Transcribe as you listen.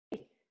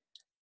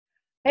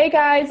Hey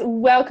guys,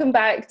 welcome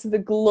back to the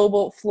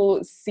Global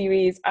Flow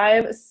series. I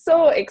am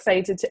so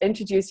excited to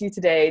introduce you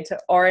today to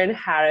Oren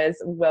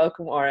Harris.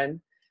 Welcome,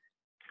 Oren.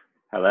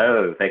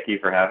 Hello, thank you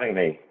for having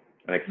me.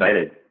 I'm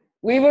excited.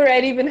 We've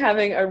already been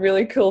having a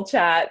really cool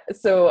chat,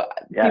 so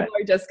Yeah, people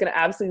are just going to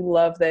absolutely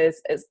love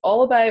this. It's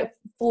all about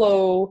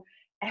flow,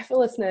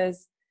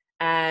 effortlessness,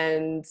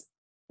 and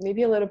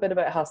maybe a little bit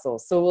about hustle.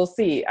 So we'll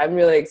see. I'm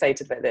really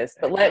excited about this.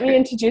 But let me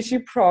introduce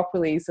you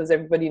properly so that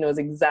everybody knows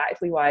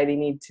exactly why they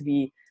need to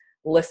be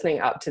listening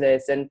up to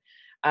this. And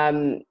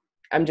um,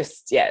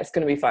 yeah, it's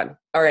going to be fun.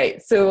 All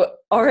right. So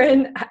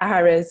Oren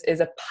Harris is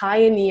a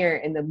pioneer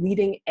in the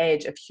leading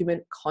edge of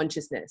human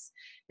consciousness.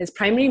 His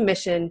primary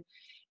mission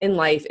in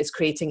life is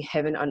creating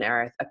heaven on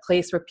earth, a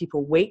place where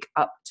people wake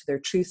up to their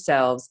true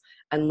selves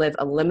and live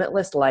a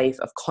limitless life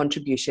of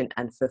contribution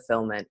and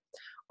fulfillment.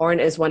 Oren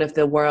is one of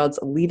the world's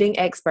leading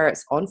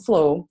experts on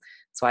flow.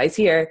 That's why he's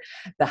here.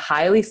 The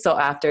highly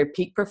sought after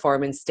peak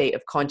performance state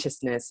of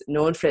consciousness,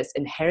 known for its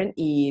inherent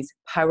ease,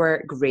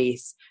 power,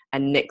 grace,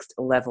 and next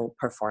level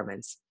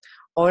performance.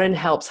 Oren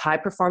helps high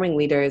performing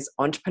leaders,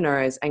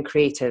 entrepreneurs, and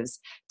creatives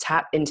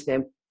tap into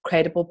the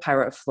incredible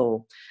power of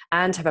flow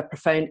and have a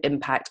profound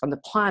impact on the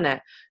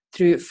planet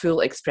through full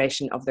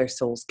expression of their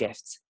soul's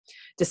gifts.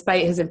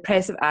 Despite his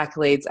impressive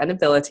accolades and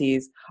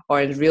abilities,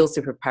 Oren's real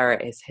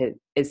superpower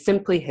is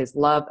simply his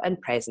love and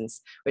presence,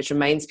 which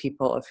reminds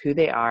people of who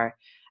they are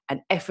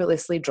and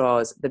effortlessly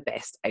draws the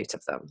best out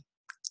of them.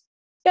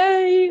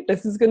 Yay!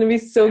 This is going to be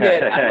so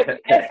good. I hope you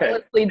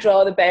effortlessly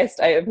draw the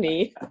best out of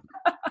me.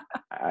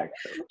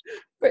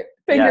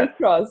 Fingers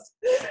crossed.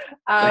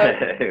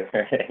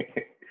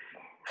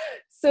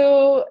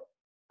 So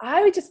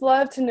I would just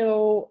love to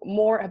know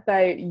more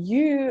about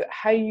you,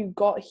 how you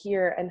got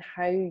here and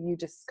how you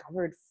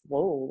discovered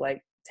flow.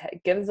 Like,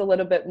 give us a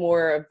little bit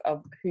more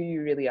of who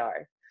you really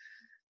are.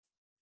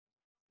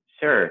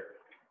 Sure.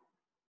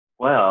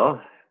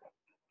 Well,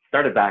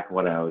 started back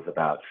when I was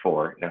about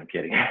 4. No, I'm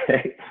kidding.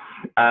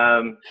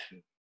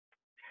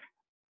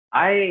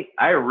 I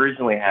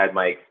originally had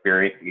my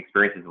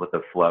experiences with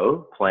the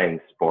flow playing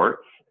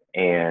sports,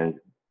 and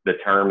the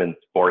term in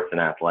sports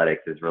and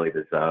athletics is really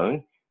the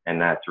zone. And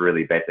that's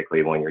really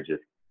basically when you're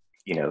just,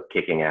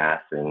 kicking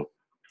ass and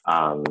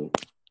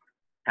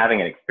having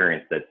an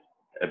experience that's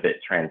a bit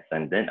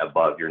transcendent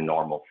above your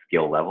normal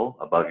skill level,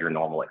 above your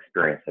normal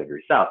experience of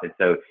yourself. And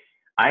so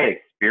I had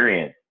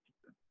experienced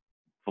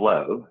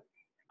flow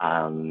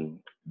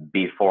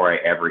before I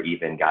ever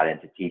even got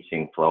into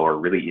teaching flow or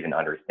really even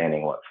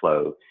understanding what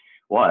flow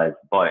was.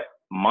 But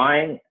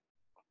my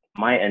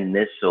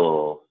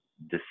initial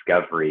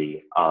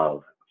discovery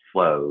of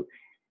flow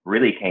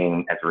really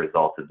came as a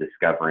result of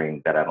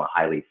discovering that I'm a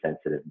highly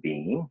sensitive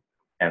being.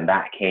 And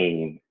that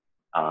came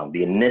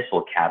the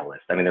initial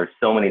catalyst. I mean, there's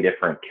so many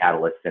different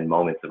catalysts and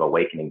moments of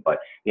awakening, but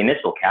the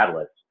initial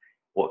catalyst,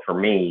 what for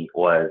me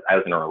was I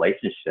was in a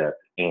relationship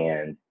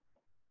and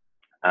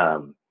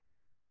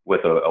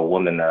with a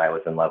woman that I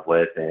was in love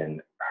with,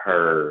 and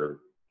her,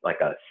 like,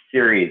 a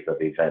series of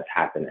events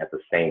happened at the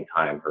same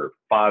time. Her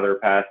father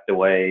passed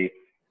away.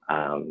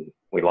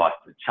 We lost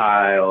a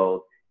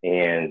child,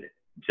 and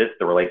just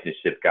the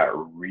relationship got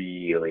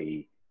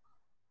really,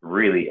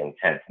 really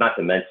intense. Not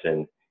to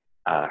mention,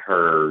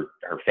 her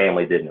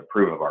family didn't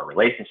approve of our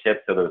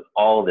relationship. So there was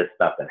all this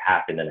stuff that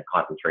happened in a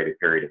concentrated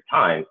period of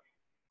time.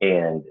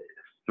 And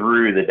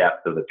through the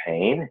depth of the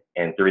pain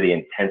and through the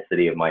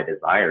intensity of my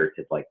desire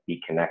to, like,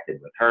 be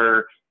connected with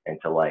her and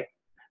to, like,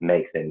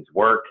 make things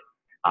work,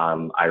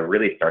 I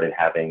really started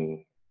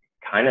having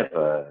kind of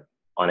a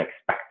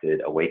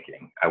unexpected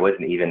awakening. I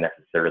wasn't even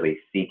necessarily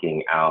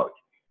seeking out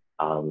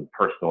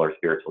personal or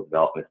spiritual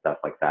development, stuff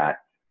like that.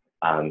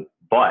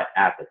 But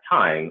at the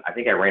time, I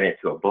think I ran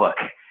into a book.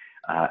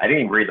 I didn't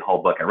even read the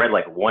whole book. I read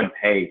like one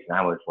page and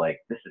I was like,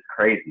 this is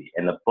crazy.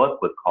 And the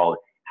book was called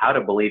How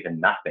to Believe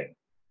in Nothing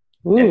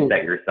and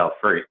Set Yourself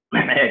Free.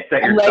 And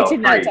set I'm yourself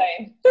writing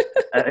free.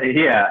 that down.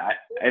 Yeah,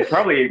 it's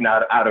probably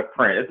not out of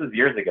print. This was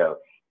years ago.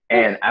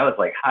 And I was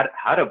like,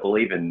 how to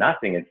believe in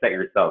nothing and set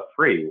yourself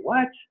free?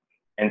 What?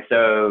 And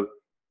so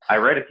I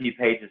read a few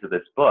pages of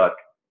this book,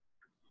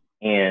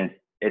 and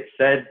it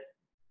said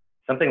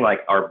something like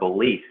our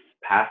beliefs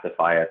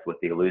pacify us with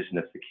the illusion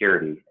of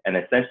security. And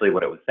essentially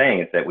what it was saying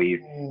is that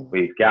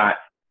we've got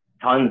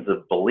tons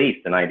of beliefs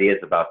and ideas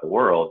about the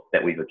world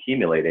that we've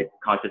accumulated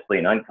consciously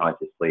and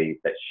unconsciously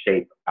that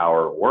shape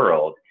our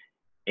world.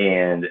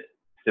 And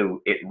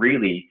so it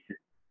really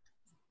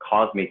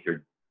caused me to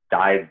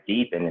dive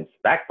deep and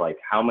inspect, like,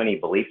 how many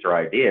beliefs or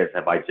ideas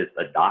have I just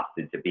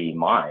adopted to be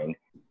mine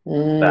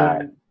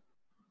that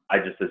I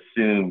just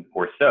assumed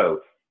were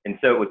so. And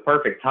so it was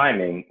perfect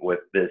timing with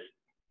this,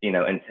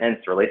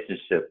 intense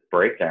relationship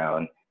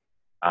breakdown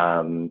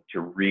to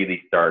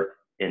really start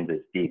in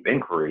this deep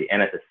inquiry.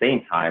 And at the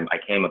same time, I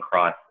came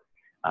across,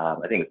 I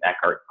think it was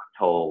Eckhart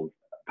Tolle's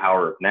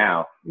Power of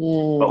Now.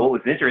 But what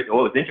was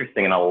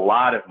interesting, and a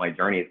lot of my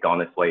journey has gone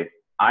this way,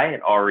 I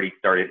had already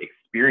started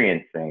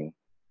experiencing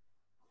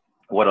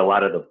what a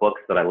lot of the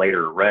books that I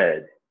later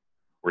read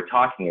were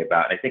talking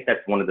about. I think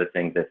that's one of the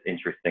things that's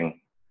interesting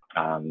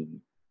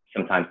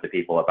sometimes sometimes to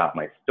people about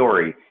my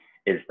story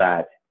is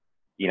that,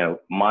 you know,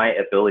 my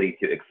ability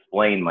to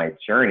explain my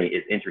journey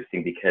is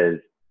interesting because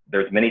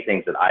there's many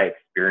things that I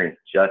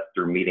experienced just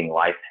through meeting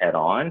life head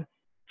on,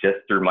 just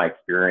through my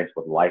experience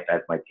with life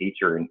as my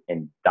teacher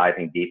and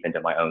diving deep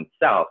into my own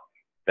self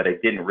that I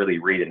didn't really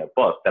read in a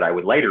book that I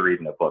would later read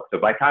in a book. So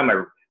by the time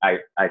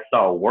I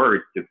saw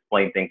words to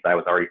explain things that I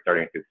was already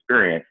starting to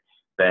experience,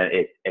 then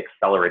it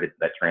accelerated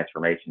that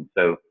transformation.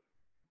 So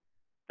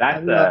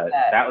that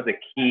was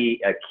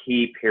a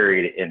key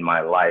period in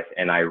my life.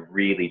 And I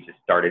really just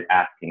started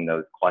asking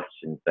those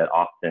questions that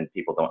often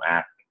people don't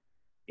ask,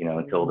 you know,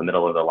 until the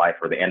middle of their life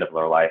or the end of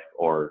their life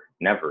or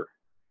never.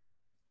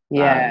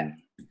 Yeah.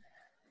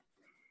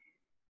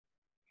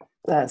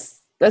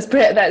 That's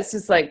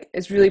just like,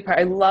 it's really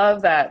I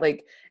love that,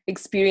 like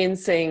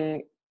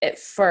experiencing it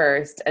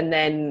first and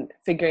then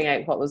figuring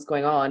out what was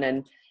going on.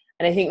 And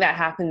I think that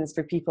happens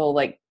for people,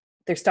 like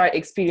they start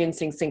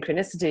experiencing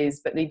synchronicities,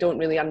 but they don't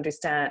really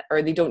understand,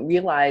 or they don't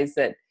realize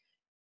that,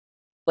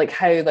 like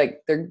how like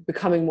they're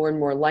becoming more and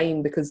more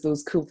aligned because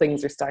those cool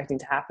things are starting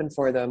to happen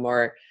for them,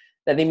 or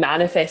that they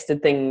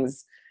manifested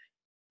things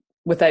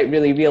without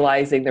really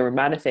realizing they were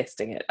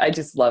manifesting it. I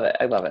just love it.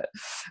 I love it.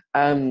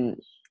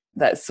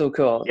 That's so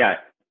cool. Yeah.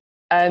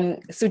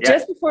 So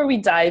just before we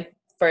dive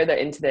further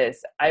into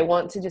this, I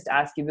want to just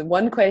ask you the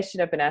one question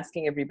I've been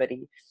asking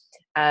everybody,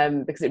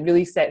 because it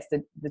really sets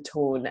the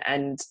tone.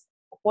 And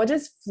what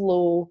does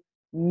flow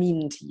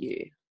mean to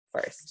you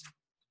first?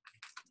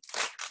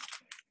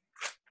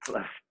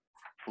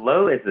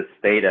 Flow is a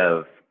state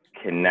of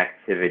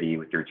connectivity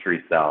with your true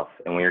self.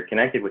 And when you're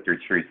connected with your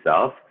true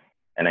self,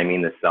 and I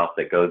mean the self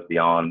that goes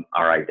beyond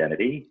our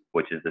identity,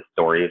 which is the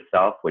story of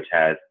self, which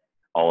has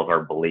all of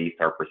our beliefs,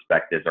 our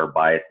perspectives, our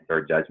biases,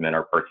 our judgment,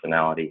 our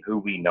personality, who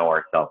we know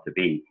ourselves to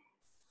be.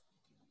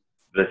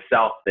 The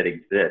self that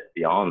exists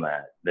beyond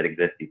that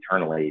exists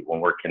eternally. When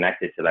we're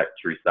connected to that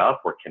true self,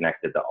 we're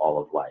connected to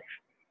all of life.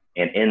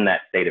 And in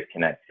that state of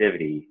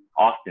connectivity,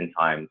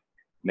 oftentimes,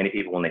 many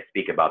people, when they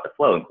speak about the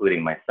flow,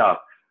 including myself,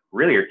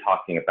 really are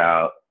talking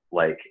about,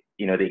 like,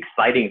 you know, the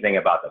exciting thing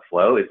about the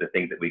flow is the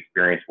things that we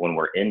experience when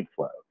we're in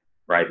flow,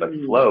 right? But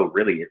flow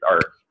really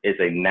is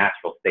a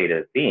natural state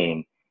of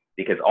being,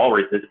 because all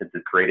resistance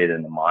is created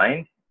in the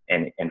mind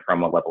and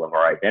from a level of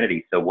our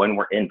identity. So when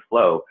we're in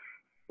flow,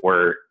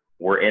 we're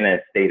in a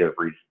state of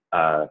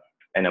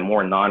in a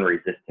more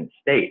non-resistant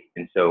state.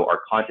 And so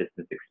our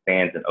consciousness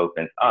expands and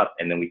opens up,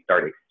 and then we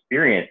start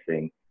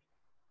experiencing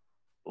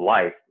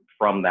life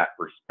from that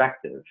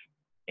perspective.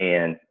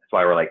 And that's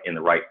why we're like in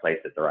the right place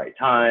at the right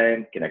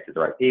time, connected to the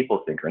right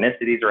people,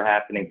 synchronicities are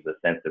happening. There's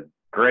a sense of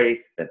grace,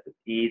 a sense of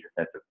ease,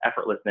 a sense of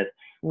effortlessness.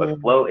 But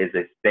flow is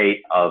a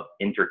state of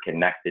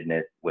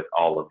interconnectedness with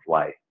all of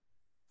life.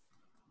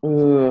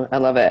 Ooh, I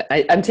love it.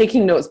 I'm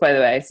taking notes, by the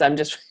way, so I'm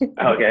just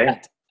okay.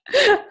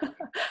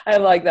 I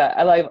like that.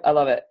 I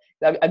love it.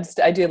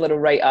 I do a little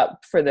write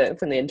up for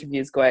when the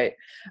interviews go out.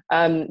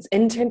 It's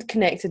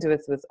interconnected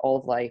with all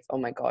of life. Oh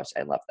my gosh,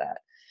 I love that.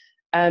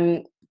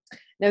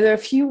 Now there are a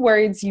few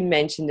words you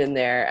mentioned in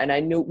there, and I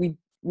know we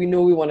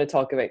want to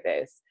talk about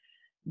this.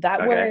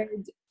 That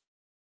word,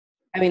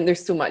 I mean,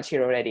 there's so much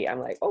here already. I'm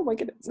like, oh my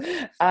goodness.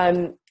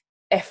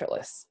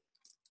 Effortless.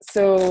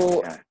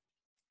 So,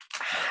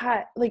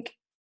 like,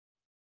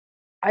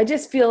 I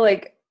just feel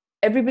like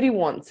everybody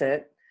wants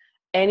it.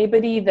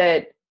 Anybody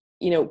that,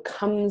 you know,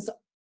 comes,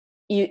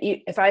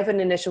 if I have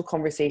an initial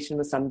conversation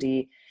with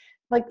somebody,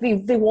 like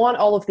they want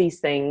all of these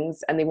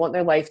things and they want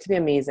their life to be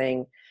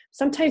amazing.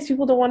 Sometimes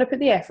people don't want to put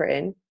the effort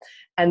in,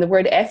 and the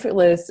word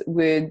effortless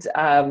would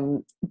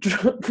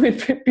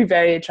be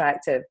very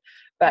attractive.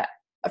 But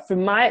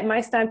from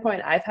my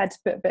standpoint, I've had to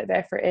put a bit of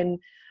effort in.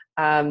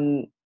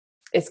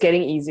 It's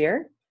getting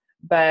easier,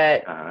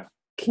 but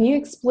can you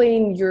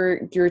explain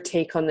your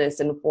take on this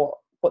and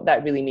what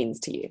that really means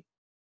to you?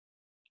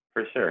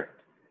 For sure.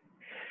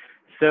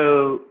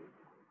 So,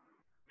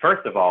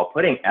 first of all,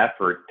 putting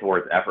effort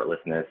towards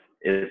effortlessness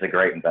is a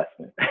great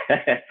investment.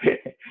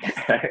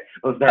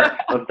 We'll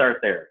start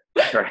there,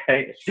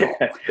 right?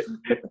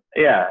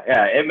 Yeah.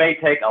 It may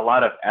take a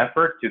lot of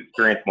effort to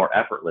experience more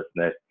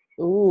effortlessness.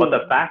 Ooh. But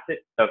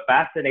the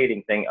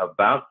fascinating thing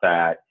about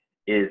that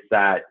is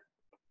that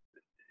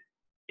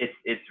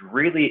it's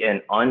really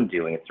an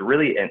undoing. It's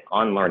really an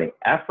unlearning.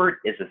 Effort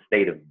is a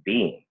state of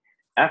being.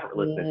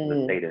 Effortlessness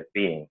is a state of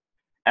being.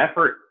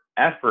 Effort,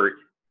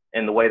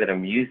 in the way that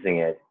I'm using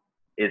it,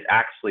 is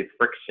actually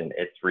friction.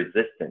 It's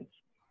resistance.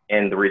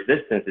 And the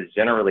resistance is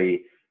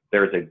generally,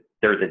 there's a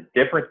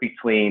difference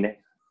between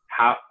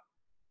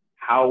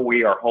how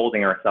we are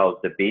holding ourselves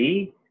to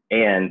be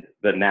and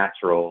the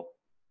natural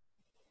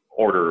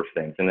order of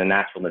things and the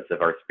naturalness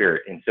of our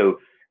spirit. And so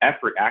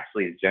effort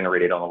actually is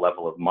generated on a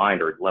level of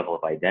mind or level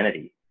of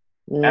identity.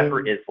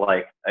 Effort is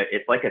like,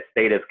 it's like a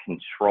state of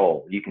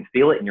control. You can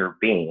feel it in your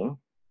being,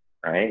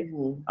 right?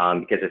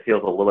 Because it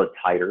feels a little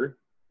tighter,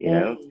 you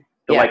know?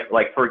 So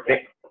like for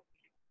example,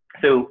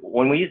 so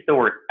when we use the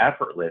word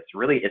effortless,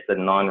 really it's a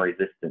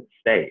non-resistant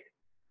state.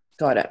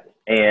 Got it.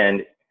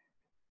 And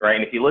right,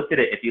 and if you looked at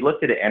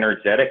it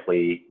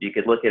energetically, you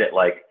could look at it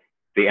like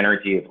the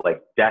energy of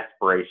like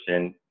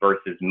desperation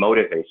versus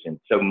motivation.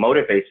 So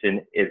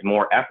motivation is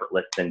more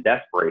effortless than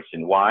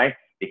desperation. Why?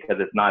 Because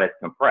it's not as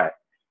compressed.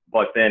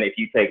 But then if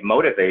you take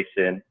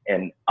motivation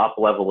and up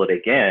level it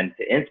again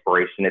to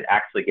inspiration, it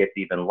actually gets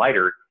even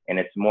lighter and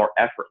it's more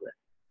effortless.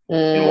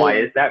 And why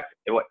is that?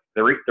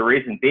 The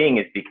reason being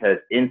is because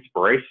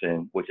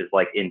inspiration, which is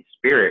like in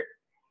spirit,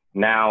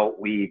 now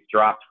we've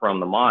dropped from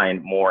the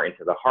mind more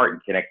into the heart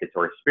and connected to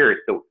our spirit.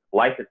 So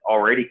life is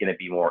already going to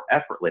be more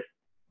effortless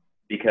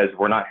because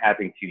we're not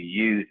having to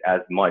use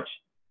as much.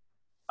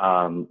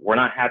 We're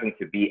not having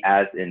to be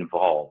as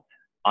involved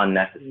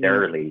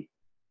unnecessarily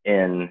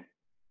in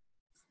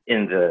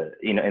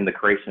the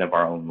creation of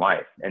our own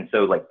life. And so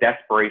like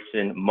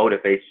desperation,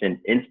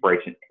 motivation,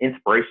 inspiration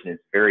is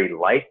very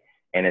light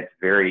and it's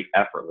very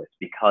effortless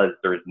because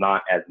there's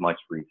not as much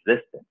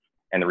resistance.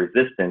 And the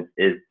resistance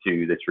is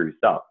to the true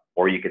self,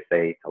 or you could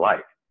say to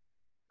life,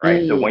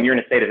 right? So when you're in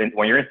a state of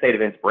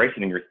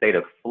inspiration, in your state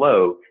of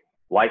flow,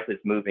 life is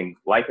moving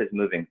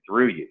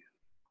through you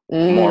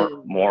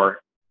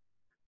more.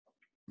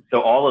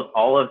 So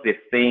all of the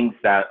things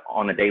that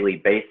on a daily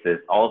basis,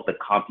 all of the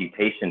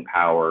computation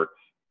power,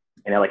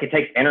 like it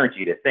takes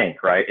energy to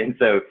think, right? And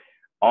so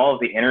all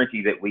of the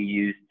energy that we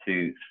use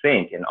to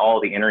think and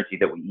all the energy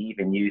that we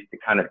even use to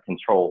kind of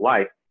control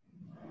life,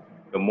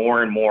 the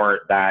more and more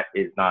that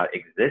is not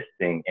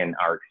existing in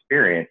our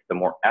experience, the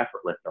more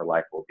effortless our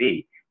life will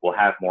be. We'll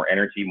have more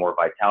energy, more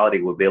vitality.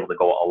 We'll be able to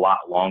go a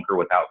lot longer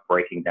without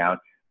breaking down.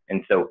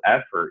 And so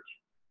effort's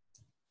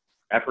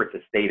a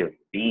state of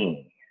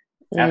being.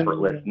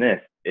 Effortlessness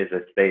is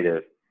a state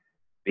of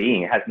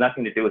being. It has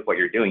nothing to do with what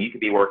you're doing. You could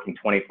be working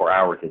 24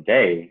 hours a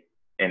day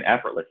in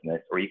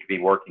effortlessness, or you could be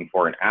working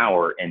for an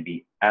hour and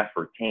be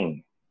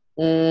efforting.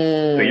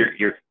 So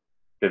you're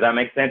does that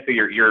make sense? So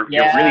you're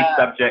really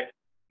subject.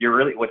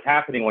 What's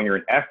happening when you're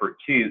in effort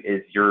too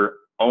is you're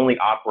only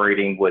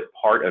operating with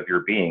part of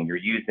your being. You're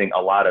using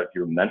a lot of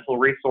your mental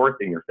resource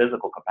and your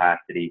physical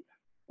capacity,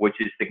 which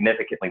is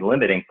significantly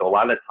limiting. So a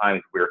lot of the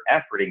times we're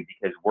efforting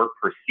because we're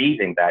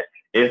perceiving that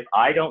if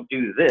I don't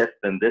do this,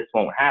 then this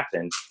won't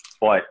happen.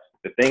 But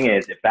the thing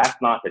is, if that's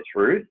not the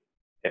truth,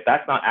 if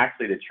that's not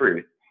actually the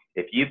truth,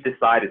 if you've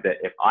decided that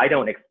if I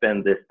don't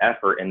expend this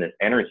effort and this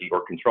energy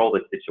or control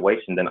this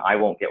situation, then I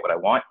won't get what I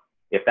want.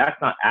 If that's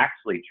not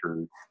actually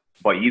true,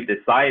 but you've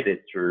decided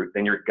it's true,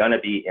 then you're going to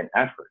be in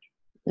effort.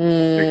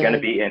 You're going to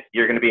be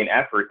in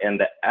effort, and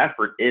the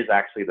effort is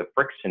actually the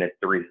friction. It's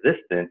the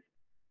resistance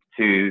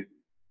to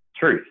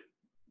truth.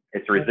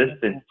 It's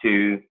resistance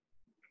to,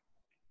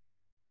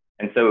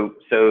 and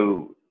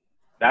so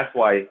that's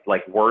why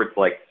like words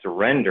like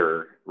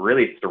surrender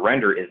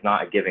is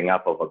not a giving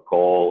up of a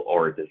goal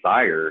or a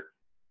desire.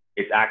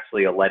 It's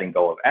actually a letting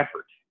go of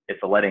effort. It's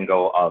a letting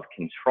go of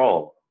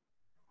control.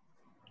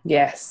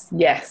 Yes,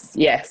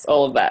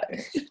 all of that.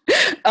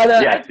 I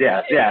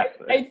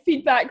had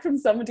feedback from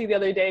somebody the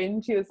other day,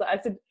 and she was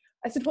like,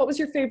 I said, what was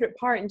your favorite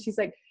part? And she's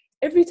like,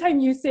 every time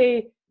you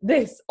say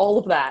this, all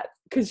of that,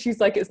 because she's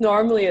like, it's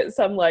normally at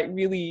some like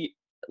really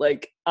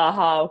like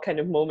aha kind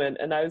of moment.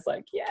 And I was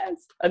like,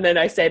 yes. And then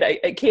I said,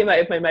 it came out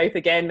of my mouth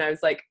again, and I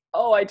was like,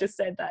 oh, I just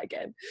said that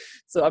again.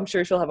 So I'm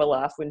sure she'll have a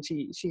laugh when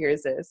she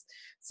hears this.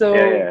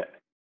 So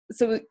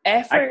so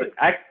effort.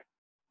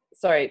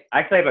 Sorry. I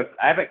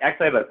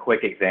actually have a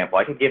quick example.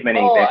 I could give many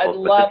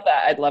examples.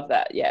 I'd love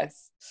that.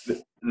 Yes.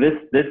 This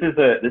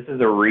is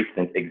a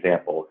recent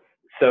example.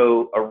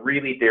 So a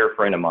really dear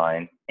friend of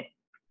mine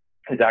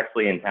is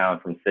actually in town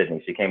from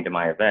Sydney. She came to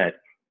my event.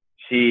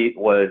 She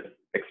was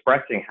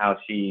expressing how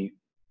she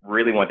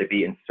really wanted to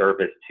be in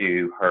service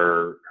to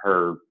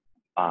her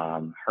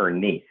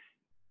niece,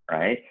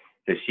 right?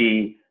 So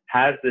she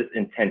has this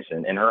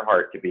intention in her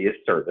heart to be of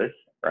service,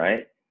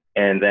 right?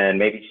 And then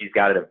maybe she's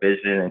got a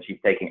vision and she's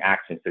taking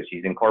action. So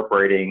she's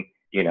incorporating,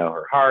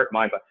 her heart,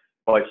 mind,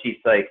 but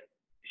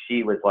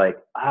she was like,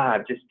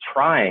 I'm just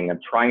trying.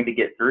 I'm trying to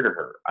get through to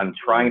her. I'm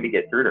trying to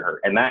get through to her.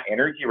 And that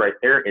energy right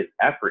there is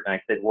effort. And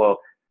I said,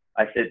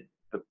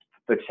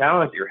 the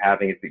challenge you're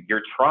having is that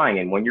you're trying.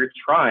 And when you're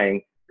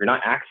trying, you're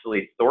not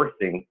actually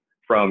sourcing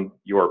from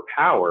your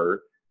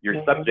power.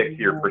 You're subject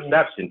to your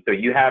perception. So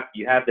you have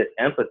this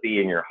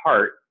empathy in your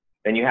heart,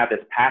 and you have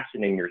this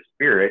passion in your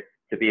spirit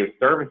to be of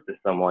service to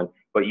someone.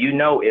 But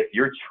if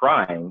you're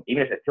trying,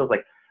 even if it feels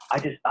like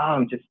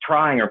I'm just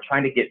trying, or I'm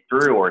trying to get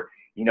through, or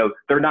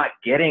they're not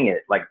getting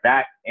it, like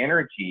that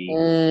energy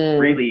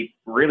really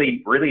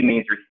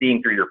means you're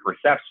seeing through your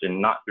perception,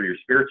 not through your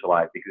spiritual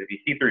eyes. Because if you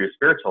see through your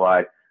spiritual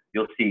eyes,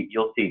 you'll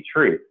see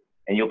truth,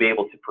 and you'll be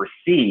able to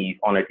perceive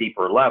on a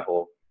deeper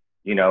level,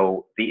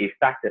 the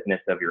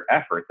effectiveness of your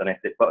efforts. And I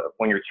said, but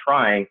when you're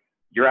trying,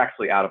 you're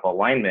actually out of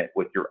alignment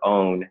with your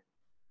own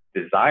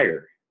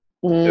desire.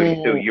 So you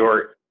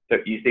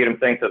see what I'm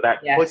saying? So that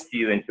puts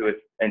you into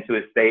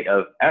a state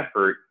of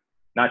effort.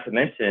 Not to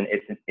mention,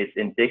 it's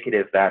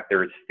indicative that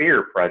there's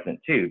fear present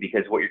too,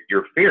 because what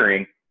you're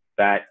fearing,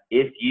 that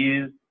if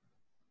you,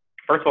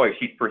 first of all,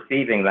 she's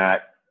perceiving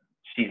that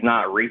she's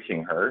not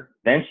reaching her,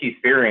 then she's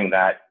fearing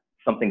that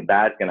something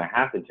bad's going to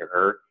happen to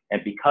her,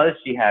 And because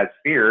she has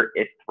fear,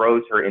 it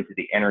throws her into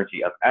the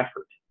energy of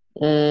effort.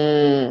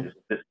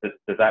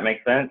 Does that make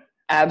sense?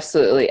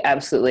 Absolutely,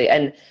 absolutely.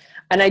 And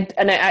I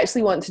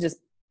actually want to just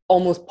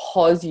almost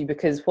pause you,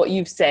 because what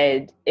you've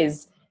said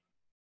is,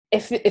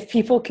 if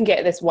people can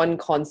get this one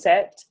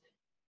concept,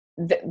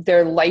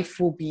 their life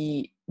will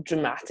be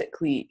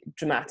dramatically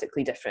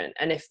different.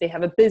 And if they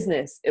have a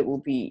business, it will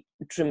be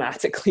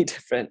dramatically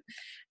different.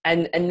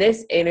 And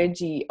this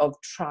energy of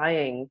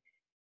trying,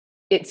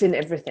 it's in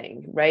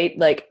everything, right?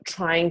 Like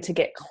trying to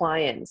get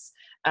clients,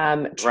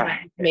 trying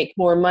to make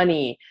more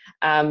money,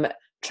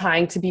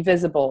 trying to be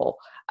visible.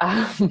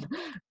 I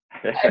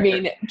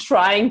mean,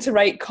 trying to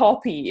write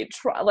copy,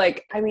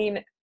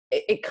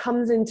 it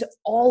comes into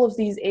all of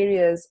these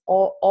areas,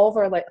 all of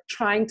our, like,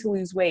 trying to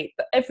lose weight,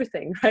 but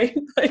everything, right?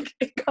 Like,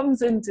 it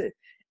comes into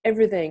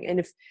everything.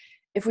 And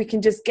if we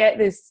can just get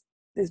this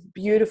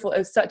beautiful,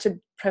 it's such a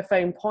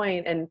profound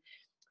point. And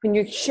when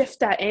you shift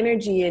that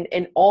energy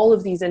in all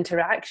of these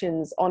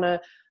interactions on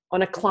a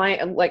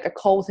client, like a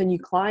call with a new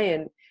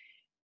client,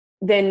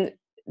 then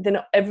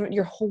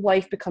your whole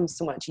life becomes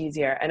so much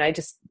easier. And I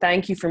just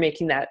thank you for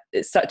making that.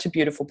 It's such a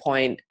beautiful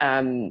point.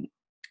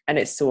 And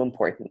it's so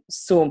important.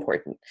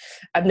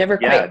 I've never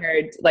quite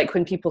heard, like,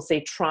 when people say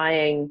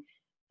trying,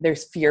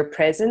 there's fear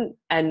present.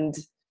 And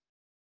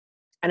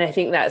I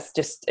think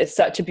it's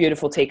such a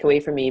beautiful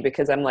takeaway for me,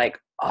 because I'm like,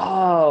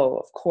 oh,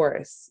 of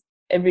course.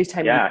 Every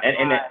time. Yeah.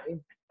 And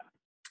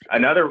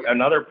another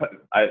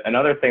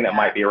thing that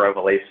might be a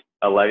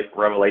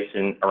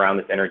revelation around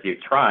this energy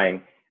of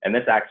trying. And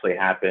this actually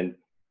happened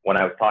when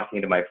I was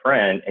talking to my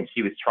friend, and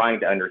she was trying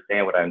to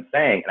understand what I'm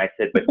saying. And I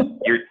said, but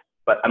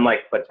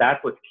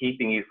that's what's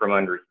keeping you from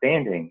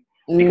understanding.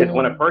 Because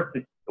when a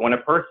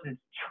person's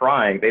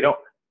trying, they don't,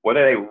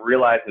 whether they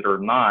realize it or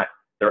not,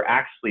 they're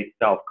actually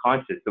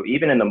self-conscious. So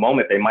even in the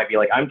moment, they might be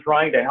like, I'm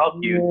trying to help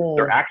you.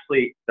 They're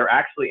actually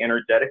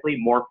energetically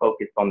more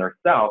focused on their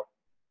self,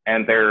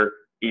 and they're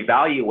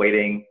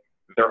evaluating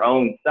their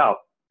own self.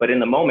 But in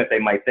the moment, they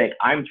might think,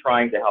 I'm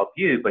trying to help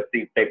you, but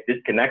they've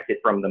disconnected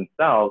from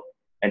themselves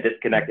and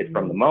disconnected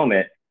from the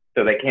moment,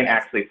 so they can't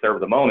actually serve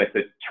the moment.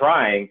 So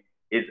trying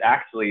is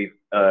actually,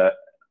 I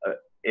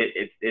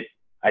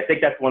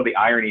think that's one of the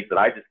ironies that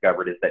I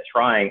discovered, is that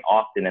trying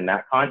often in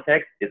that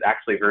context is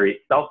actually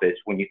very selfish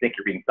when you think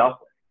you're being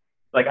selfless.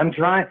 Like, I'm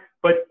trying,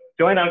 but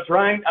Joanna, I'm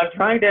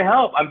trying to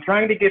help. I'm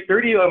trying to get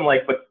through to you. I'm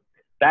like, but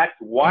that's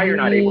why you're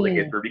not able to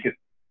get through,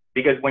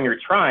 because when you're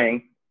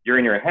trying, you're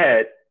in your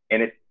head,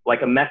 and it's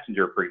like a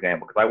messenger, for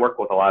example, because I work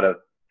with a lot of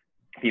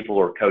people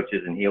who are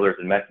coaches and healers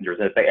and messengers.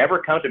 And if they ever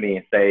come to me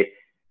and say,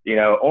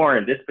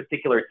 Oren, this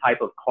particular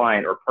type of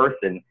client or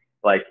person,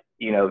 like,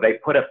 they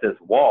put up this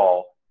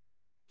wall,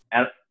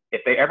 and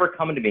if they ever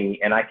come to me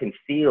and I can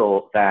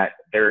feel that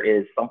there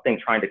is something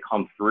trying to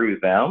come through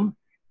them,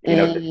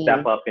 to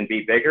step up and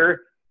be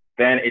bigger,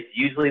 then it's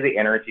usually the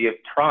energy of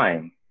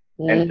trying.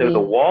 And so the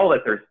wall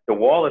that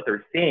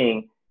they're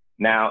seeing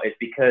now is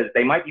because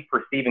they might be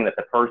perceiving that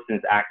the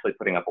person's actually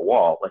putting up a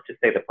wall. Let's just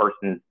say the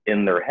person's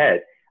in their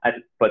head.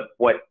 But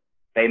what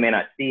they may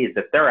not see is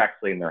that they're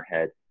actually in their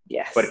head.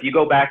 Yes. But if you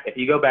go back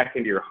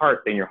into your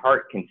heart, then your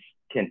heart can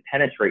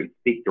penetrate and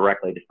speak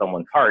directly to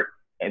someone's heart,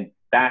 and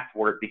that's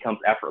where it becomes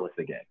effortless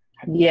again.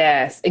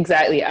 Yes,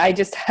 exactly. I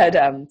just had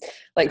for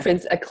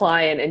instance, a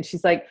client, and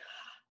she's like,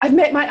 I've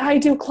met my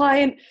ideal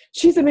client.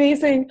 She's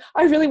amazing.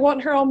 I really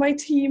want her on my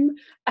team.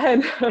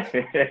 And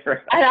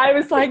I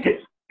was like,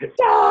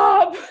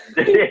 stop.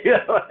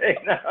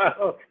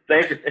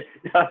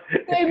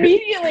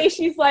 Immediately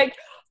she's like,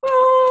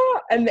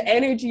 and the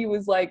energy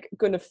was like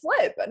going to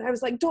flip, and I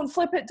was like, don't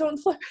flip it.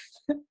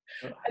 And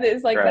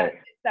it's like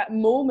that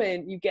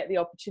moment you get the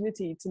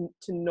opportunity to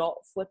not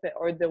flip it,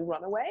 or they'll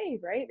run away,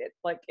 right? It's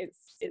like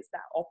it's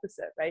that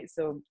opposite, right?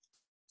 So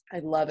I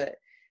love it.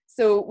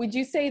 So would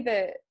you say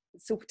that,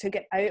 so to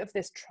get out of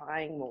this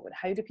trying mode,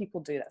 how do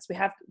people do that? So we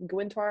have to go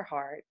into our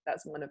heart,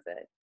 that's one of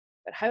it,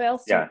 but how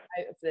else do you get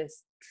out of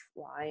this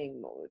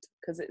trying mode?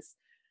 Because it's,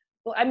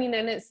 well, I mean,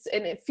 and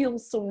it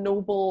feels so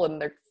noble,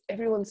 and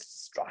everyone's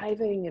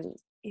striving and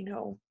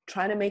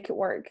trying to make it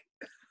work.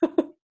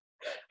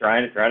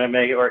 trying to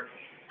make it work.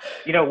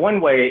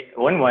 One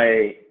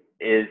way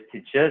is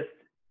to just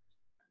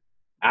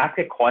ask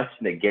a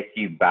question that gets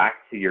you back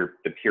to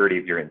the purity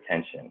of your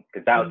intention,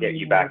 because that will get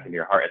you back into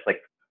your heart. It's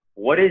like,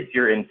 what is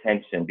your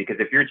intention? Because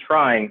if you're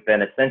trying,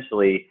 then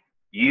essentially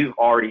you've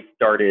already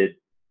started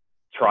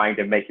trying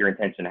to make your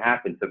intention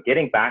happen. So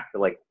getting back to,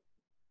 like,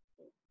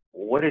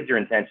 what is your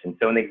intention?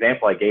 So in the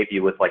example I gave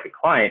you with, like, a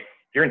client,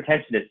 if your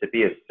intention is to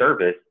be of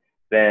service,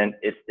 then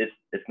it's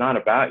not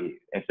about you.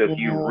 And so if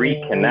you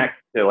reconnect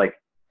to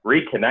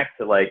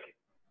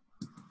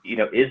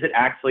is it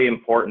actually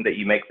important that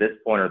you make this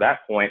point or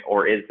that point,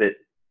 or is it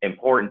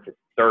important to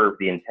serve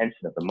the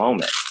intention of the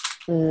moment?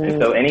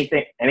 And so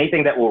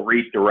anything that will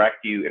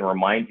redirect you and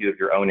remind you of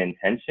your own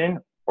intention,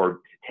 or to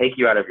take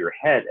you out of your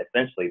head,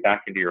 essentially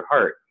back into your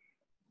heart,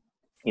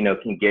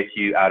 can get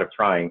you out of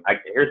trying.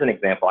 Here's an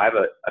example. I have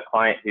a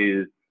client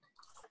he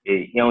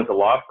owns a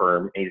law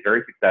firm, and he's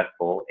very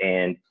successful.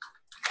 And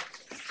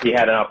he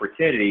had an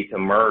opportunity to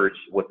merge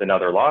with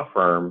another law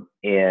firm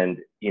and,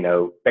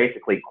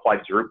 basically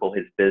quadruple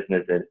his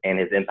business and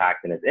his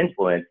impact and his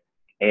influence.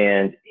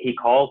 And he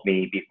called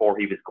me before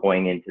he was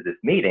going into this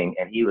meeting,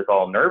 and he was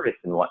all nervous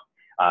and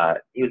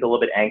he was a little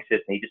bit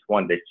anxious, and he just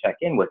wanted to check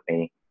in with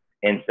me.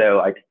 And so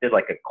I just did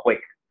like a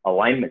quick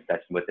alignment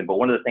session with him. But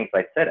one of the things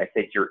I said,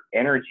 your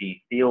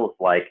energy feels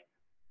like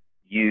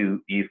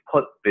you've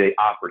put the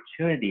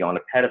opportunity on a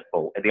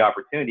pedestal. And the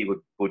opportunity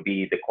would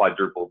be the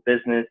quadruple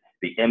business,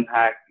 the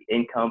impact, the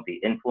income, the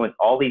influence,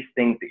 all these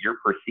things that you're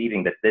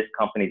perceiving that this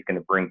company is going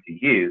to bring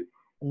to you.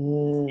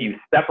 You've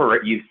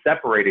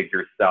separated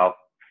yourself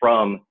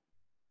from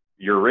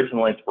your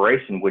original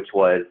inspiration, which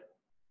was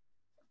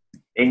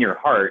in your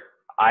heart,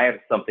 I have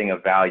something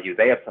of value,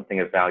 they have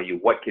something of value,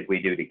 what could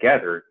we do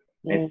together?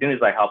 And as soon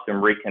as I helped him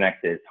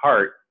reconnect to his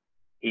heart,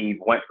 he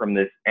went from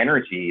this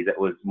energy that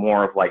was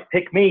more of like,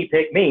 pick me,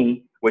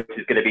 which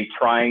is going to be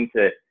trying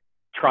to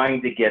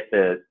get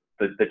the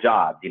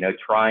job,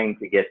 trying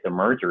to get the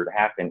merger to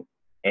happen.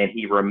 And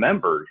he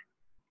remembered,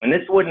 and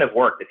this wouldn't have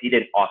worked if he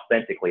didn't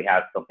authentically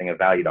have something of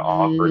value to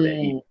offer that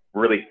he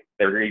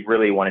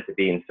really wanted to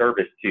be in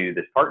service to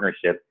this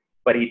partnership,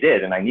 but he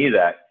did. And I knew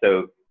that.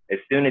 So as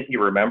soon as he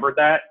remembered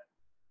that,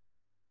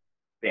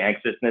 the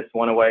anxiousness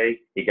went away,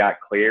 he got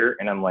clear.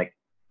 And I'm like,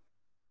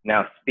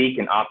 now speak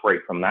and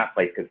operate from that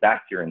place, because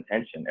that's your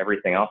intention.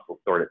 Everything else will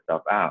sort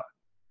itself out.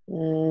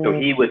 So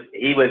he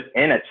was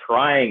in a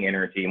trying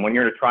energy. And when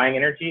you're in a trying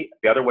energy,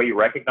 the other way you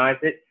recognize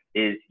it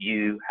is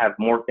you have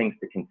more things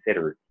to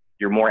consider.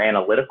 You're more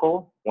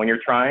analytical when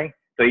you're trying.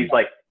 So he's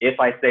like, if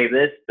I say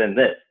this, then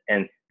this,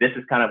 and this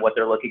is kind of what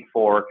they're looking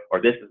for,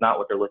 or this is not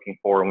what they're looking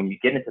for. And when you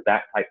get into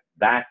that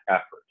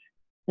effort,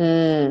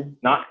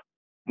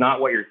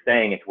 not what you're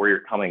saying, it's where you're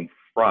coming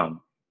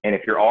from. And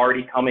if you're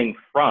already coming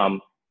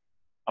from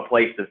a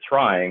place of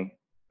trying,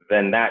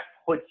 then that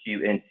puts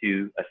you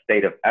into a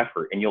state of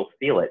effort, and you'll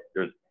feel it.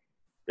 There's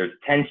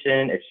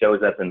tension. It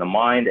shows up in the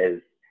mind as,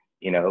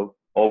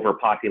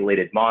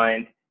 overpopulated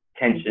mind,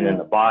 tension in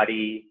the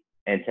body,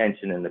 and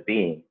tension in the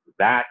being.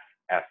 That's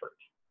effort.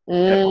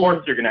 And of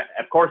course you're gonna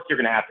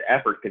have to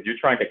effort, because you're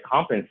trying to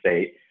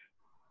compensate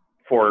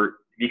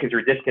because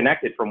you're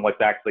disconnected from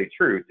what's actually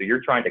true. So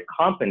you're trying to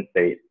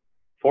compensate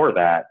for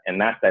that, and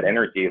that's that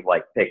energy of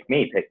like, pick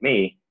me.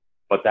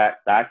 But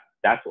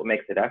that's what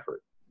makes it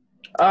effort.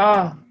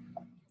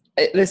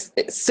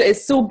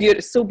 It's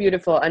so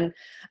beautiful. And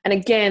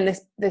again,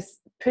 this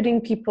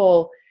putting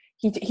people,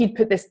 he'd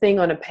put this thing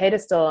on a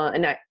pedestal,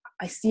 and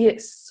I see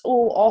it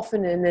so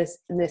often in this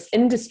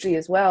industry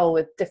as well,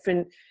 with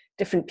different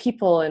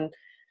people. And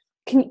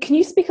can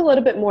you speak a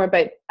little bit more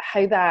about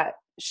how that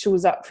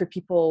shows up for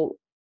people,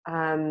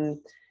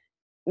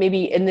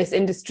 maybe in this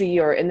industry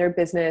or in their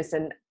business,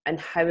 and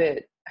how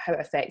it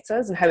affects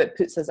us and how it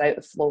puts us out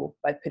of flow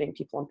by putting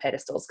people on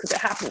pedestals? Because it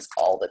happens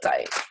all the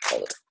time.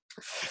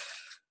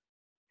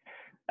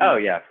 Oh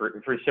yeah,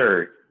 for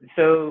sure.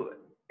 So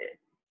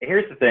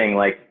here's the thing,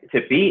 like,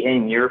 to be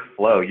in your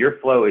flow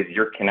is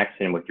your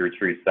connection with your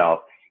true self.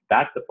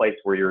 That's the place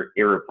where you're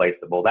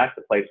irreplaceable. That's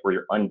the place where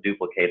you're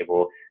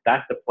unduplicatable.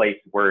 That's the place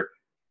where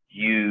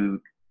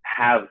you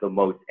have the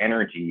most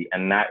energy,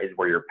 and that is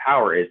where your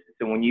power is.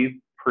 So when you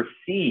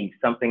perceive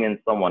something in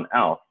someone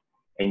else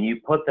and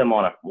you put them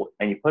on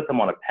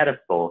a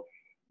pedestal,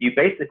 you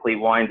basically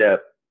wind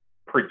up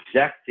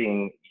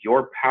projecting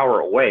your power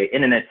away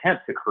in an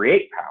attempt to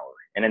create power,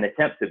 in an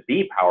attempt to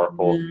be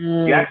powerful.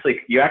 You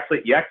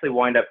actually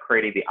wind up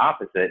creating the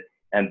opposite,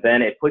 and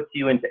then it puts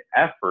you into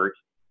effort,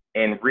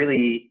 and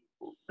really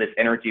this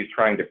energy of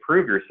trying to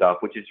prove yourself,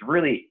 which is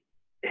really,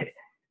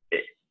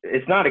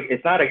 not only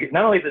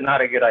is it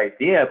not a good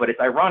idea, but it's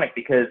ironic,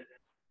 because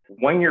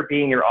when you're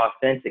being your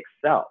authentic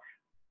self,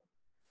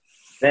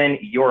 then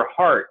your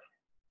heart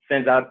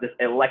sends out this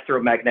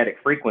electromagnetic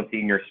frequency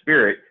in your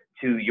spirit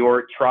to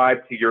your tribe,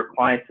 to your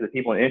clients, to the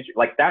people in the industry.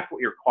 Like, that's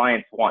what your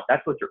clients want.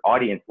 That's what your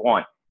audience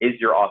want, is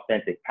your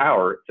authentic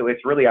power. So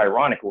it's really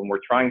ironic when we're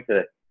trying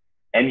to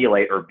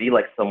emulate or be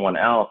like someone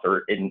else,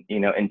 or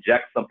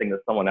inject something that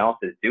someone else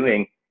is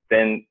doing,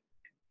 then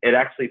it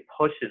actually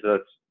pushes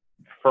us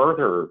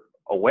further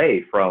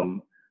away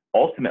from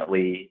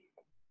ultimately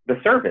the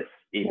service.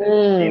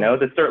 Even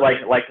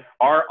like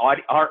our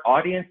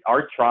audience,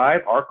 our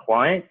tribe, our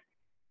clients.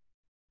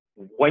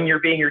 When you're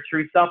being your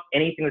true self,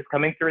 anything that's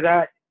coming through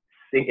that,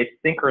 it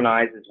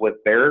synchronizes with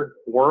their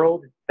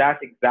world. That's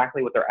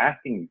exactly what they're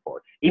asking you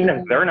for. Even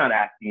if they're not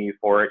asking you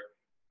for it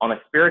on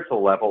a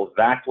spiritual level,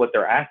 that's what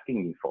they're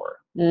asking you for.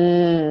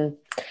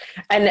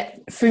 And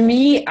for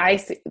me,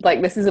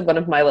 this is one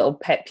of my little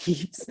pet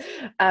peeves.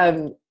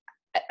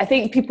 I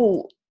think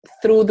people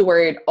throw the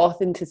word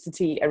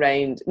authenticity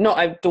around.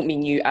 I don't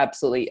mean you,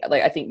 absolutely.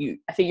 Like, I think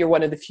you're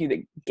one of the few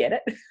that get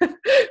it,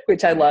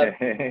 which I love.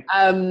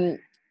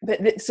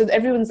 So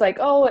everyone's like,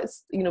 oh,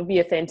 it's, be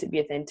authentic.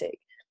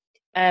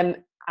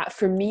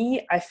 For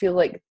me, I feel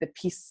like the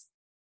piece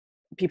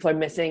people are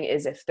missing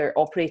is, if they're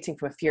operating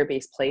from a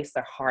fear-based place,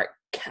 their heart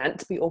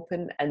can't be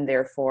open, and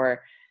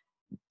therefore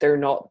they're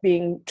not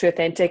being true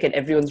authentic, and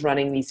everyone's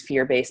running these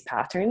fear-based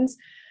patterns.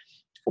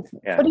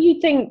 what do you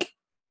think?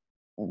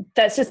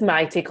 That's just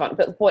my take on it,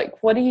 but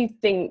what do you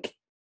think?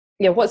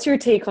 Yeah, what's your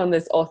take on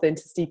this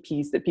authenticity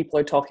piece that people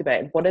are talking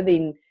about? What are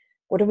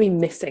we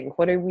missing?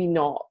 What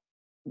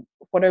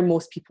are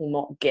most people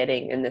not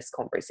getting in this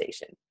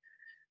conversation?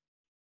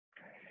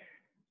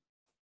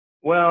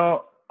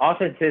 Well,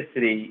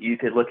 authenticity, you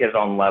could look at it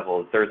on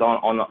levels. There's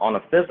on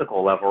a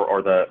physical level,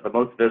 or the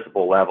most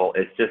visible level,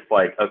 it's just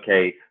like,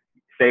 okay,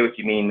 say what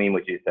you mean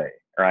what you say,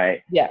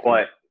 right? Yeah.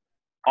 But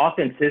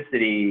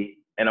authenticity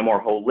in a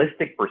more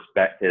holistic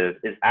perspective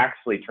is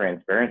actually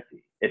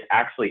transparency. It's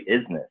actually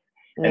isness.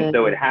 And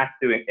so it has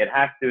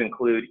to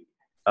include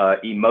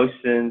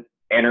emotions,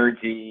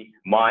 energy,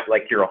 mind,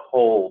 like your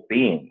whole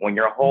being. When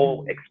your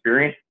whole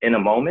experience in a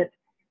moment,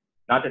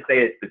 not to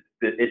say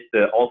it's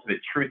the ultimate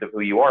truth of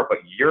who you are, but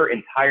your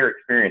entire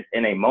experience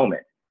in a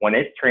moment, when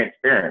it's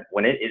transparent,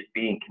 when it is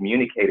being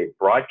communicated,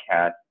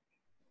 broadcast,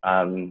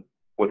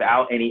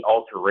 without any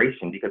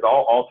alteration, because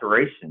all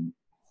alterations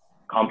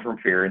come from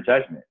fear and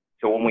judgment.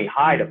 So when we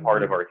hide a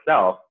part of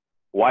ourselves,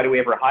 why do we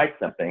ever hide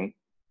something?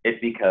 It's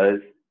because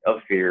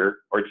of fear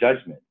or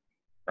judgment,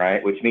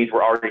 right? Which means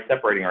we're already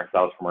separating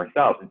ourselves from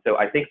ourselves. And so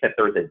I think that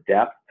there's a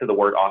depth to the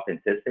word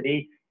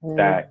authenticity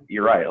that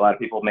you're right. A lot of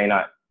people may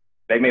look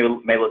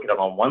at it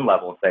on one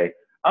level and say,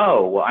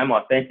 oh, well, I'm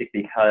authentic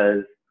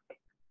because,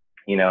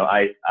 you know,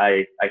 I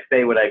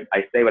say what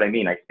I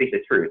mean. I speak the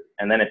truth.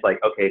 And then it's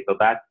like, okay, so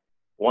that's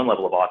one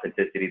level of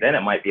authenticity. Then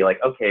it might be like,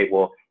 okay,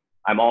 well,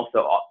 I'm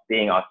also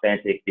being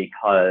authentic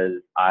because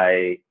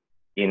I,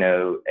 you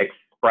know,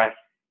 express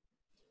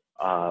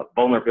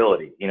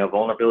vulnerability. You know,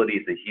 vulnerability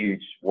is a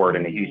huge word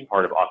and a huge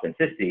part of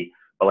authenticity.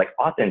 But like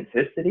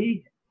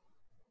authenticity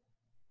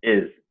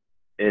is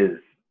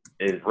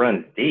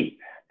runs deep.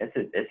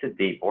 It's a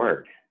deep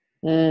word.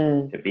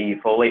 To be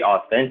fully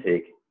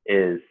authentic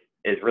is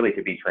really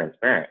to be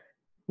transparent.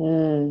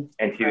 And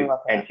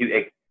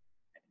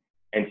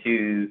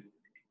to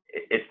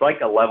it's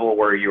like a level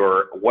where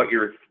what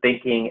you're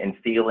thinking and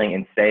feeling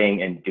and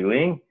saying and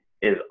doing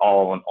is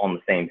all on the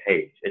same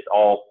page. It's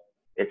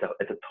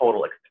a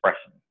total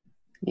expression.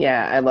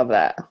 Yeah, I love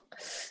that.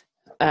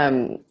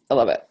 I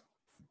love it.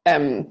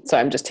 So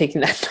I'm just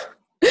taking that.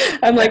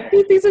 I'm like,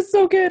 these are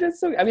so good.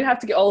 It's so good. I'm gonna have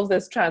to get all of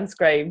this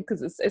transcribed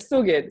because it's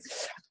so good.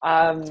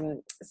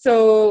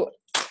 So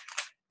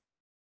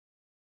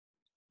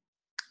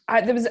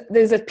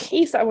there's a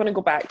piece I want to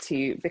go back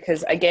to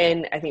because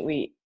again, I think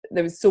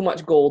there was so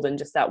much gold in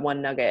just that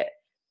one nugget,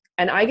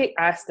 and I get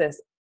asked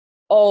this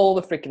all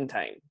the freaking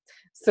time.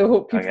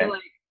 So people are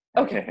like,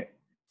 okay,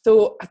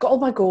 so I've got all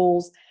my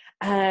goals,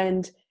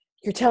 and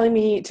you're telling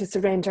me to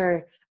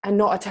surrender and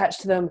not attach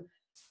to them,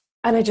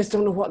 and I just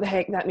don't know what the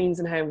heck that means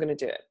and how I'm going to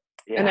do it.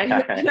 Yeah.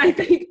 And I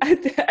think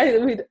I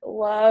would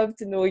love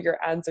to know your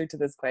answer to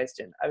this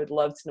question. I would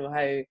love to know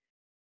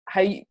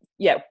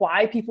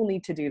why people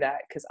need to do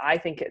that, because I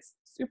think it's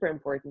super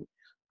important.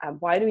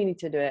 Why do we need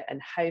to do it, and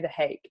how the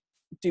heck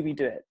do we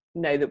do it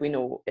now that we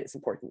know it's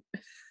important?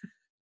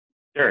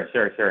 Sure.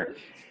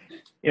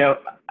 You know,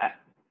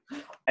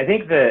 I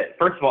think that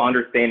first of all,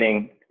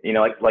 understanding, you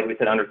know, like we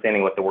said,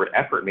 understanding what the word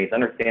effort means,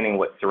 understanding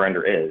what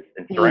surrender is.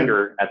 And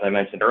surrender, as I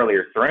mentioned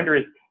earlier,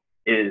 surrender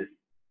is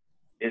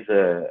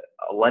a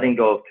letting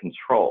go of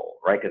control,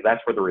 right? Because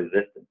that's where the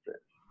resistance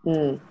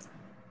is.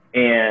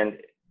 And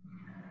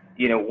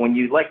you know, when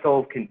you let go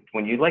of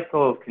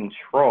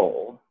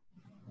control,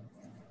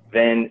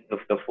 then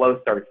the flow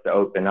starts to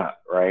open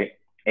up, right?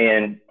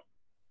 And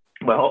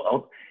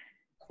well,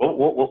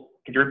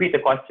 could you repeat the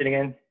question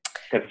again?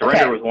 Because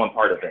surrender was one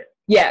part of it.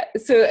 Yeah,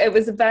 so it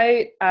was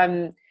about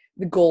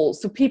the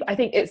goals. So people, I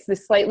think it's the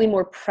slightly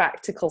more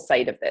practical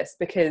side of this,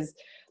 because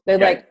they're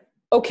like,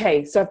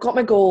 okay, so I've got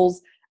my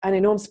goals, and I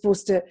know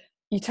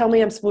you tell me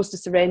I'm supposed to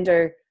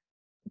surrender.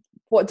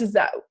 What does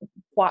that?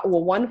 Why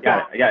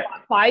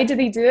do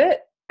they do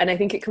it? And I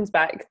think it comes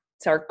back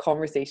to our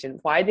conversation.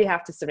 Why do they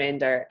have to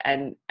surrender,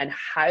 and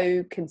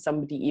how can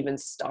somebody even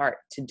start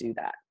to do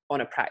that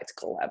on a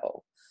practical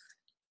level?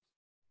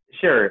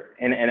 Sure.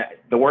 And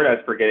the word I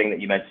was forgetting that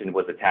you mentioned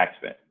was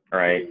attachment,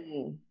 right?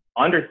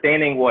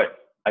 Understanding what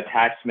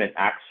attachment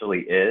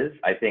actually is,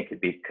 I think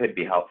could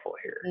be helpful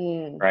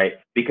here, right?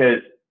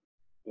 Because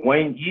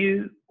when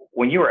you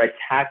are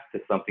attached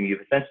to something,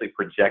 you've essentially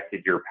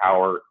projected your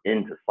power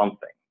into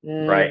something,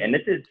 right? And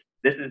this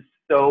is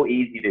so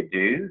easy to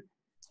do.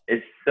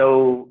 It's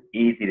so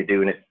easy to do,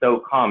 and it's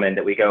so common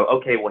that we go,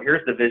 okay, well,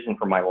 here's the vision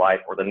for my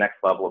life or the next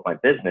level of my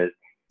business,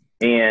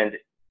 and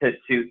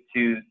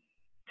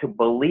to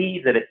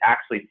believe that it's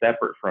actually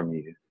separate from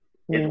you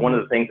is one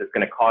of the things that's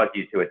going to cause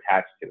you to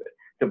attach to it.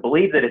 To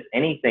believe that it's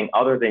anything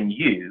other than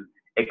you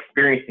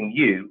experiencing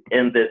you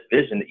in this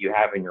vision that you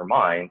have in your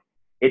mind,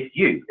 it's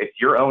you. It's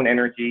your own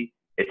energy.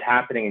 It's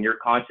happening in your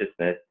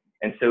consciousness.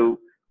 And so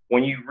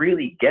when you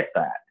really get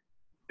that,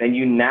 then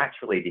you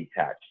naturally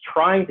detach.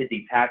 Trying to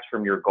detach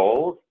from your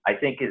goals, I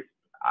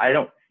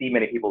don't see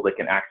many people that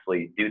can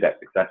actually do that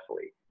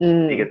successfully,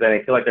 because then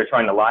they feel like they're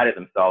trying to lie to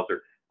themselves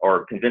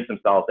or convince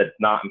themselves that it's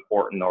not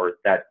important, or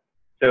that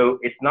So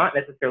it's not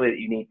necessarily that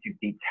you need to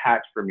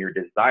detach from your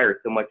desire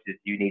so much as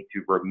you need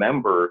to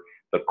remember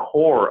the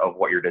core of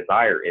what your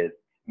desire is.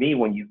 Me,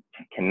 when you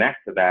connect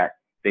to that,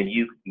 then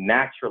you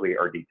naturally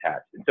are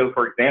detached. And so,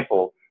 for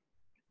example,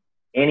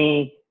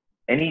 any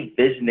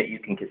vision that you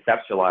can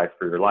conceptualize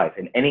for your life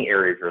in any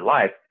area of your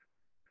life,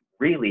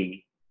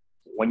 really,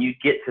 when you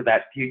get to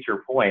that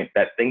future point,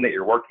 that thing that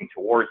you're working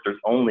towards, there's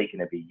only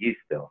going to be you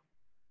still.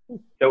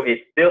 So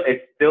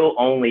it's still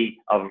only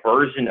a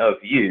version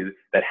of you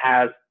that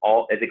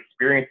is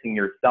experiencing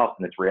yourself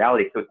in this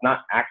reality. So it's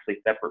not actually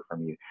separate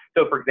from you.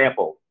 So, for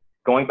example,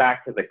 going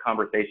back to the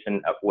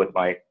conversation with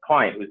my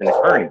client who's an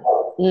attorney,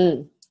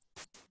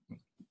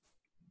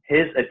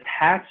 his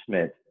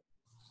attachment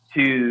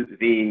to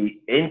the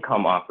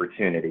income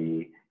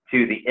opportunity,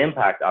 to the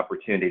impact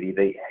opportunity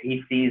that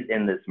he sees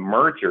in this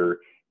merger,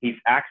 he's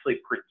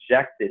actually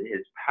projected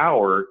his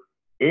power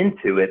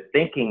into it,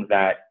 thinking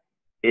that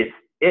it's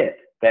it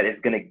that is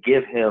going to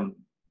give him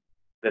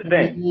the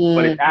thing.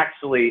 But it's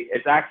actually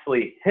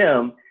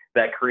him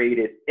that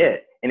created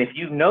it. And if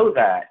you know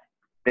that,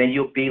 then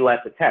you'll be less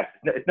attached.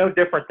 It's no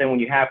different than when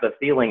you have the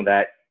feeling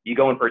that you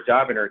go in for a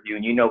job interview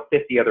and you know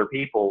 50 other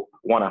people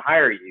want to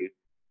hire you.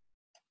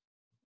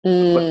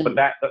 But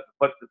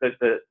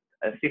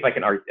see if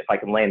I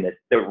can land this.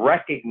 The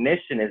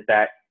recognition is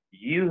that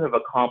you have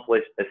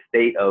accomplished a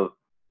state of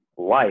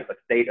life, a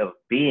state of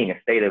being,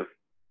 a state of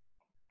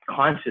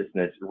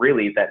consciousness,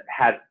 really, that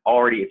has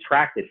already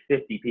attracted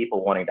 50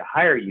 people wanting to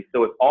hire you.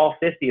 So if all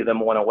 50 of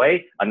them went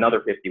away,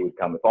 another 50 would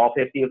come. If all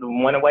 50 of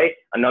them went away,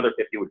 another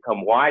 50 would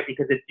come. Why?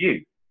 Because it's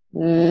you.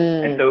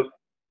 And so,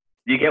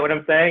 you get what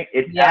I'm saying?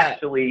 It's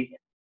actually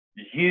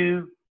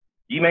you.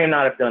 You may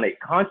not have done it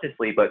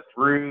consciously, but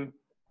through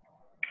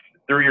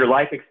your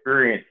life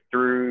experience,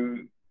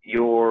 through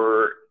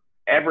your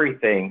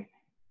everything,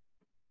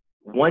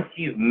 once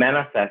you've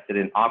manifested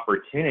an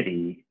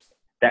opportunity,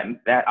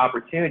 that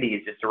opportunity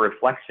is just a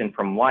reflection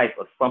from life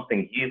of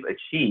something you've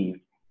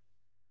achieved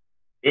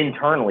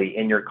internally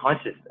in your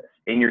consciousness,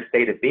 in your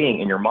state of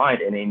being, in your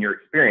mind, and in your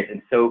experience.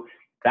 And so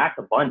that's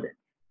abundance.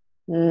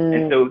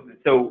 And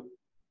so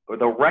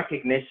the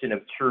recognition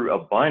of true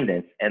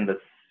abundance and the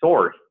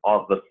source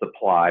of the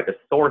supply, the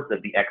source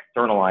of the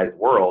externalized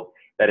world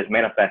that is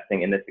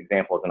manifesting in this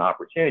example as an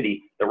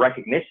opportunity, the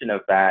recognition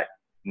of that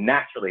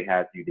naturally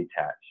has you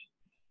detach.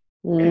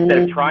 Instead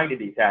of trying to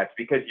detach,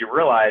 because you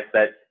realize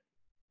that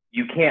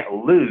you can't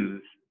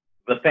lose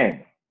the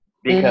thing,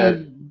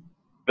 because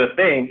the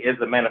thing is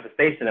a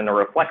manifestation and a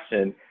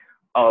reflection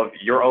of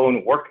your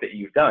own work that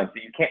you've done.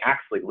 So you can't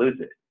actually lose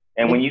it.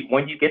 And when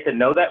you get to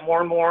know that more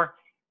and more,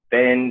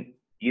 then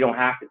you don't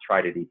have to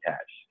try to detach.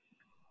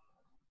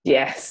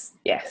 Yes.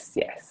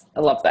 I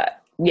love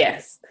that.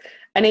 Yes.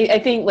 And I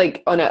think,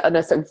 like, on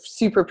a sort of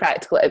super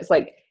practical, it's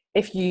like,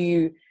 if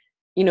you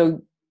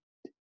know,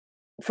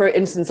 for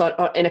instance,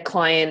 in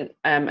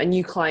a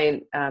new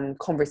client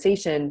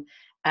conversation,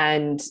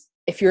 and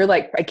if you're,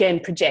 like, again,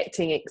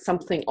 projecting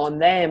something on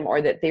them,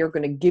 or that they're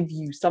going to give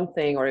you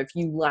something, or if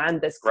you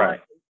land this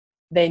client,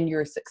 then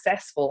you're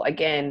successful.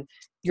 Again,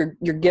 you're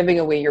giving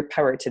away your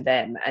power to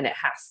them. And it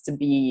has to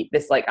be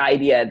this, like,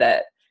 idea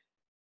that,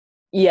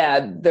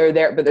 they're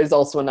there, but there's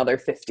also another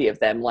 50 of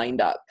them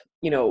lined up,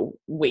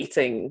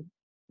 waiting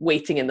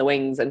in the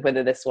wings. And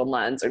whether this one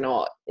lands or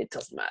not, it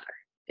doesn't matter.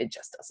 It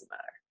just doesn't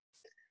matter.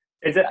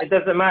 It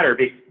doesn't matter.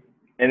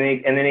 And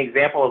an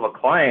example of a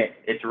client,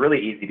 it's really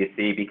easy to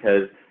see,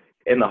 because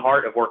in the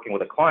heart of working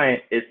with a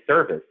client is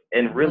service.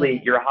 And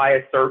really, your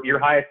highest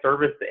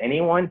service to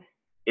anyone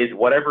is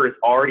whatever is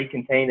already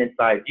contained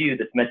inside you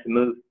that's meant to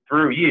move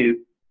through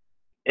you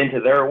into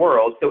their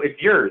world. So it's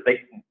yours.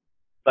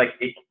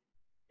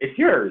 It's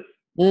yours.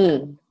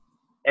 And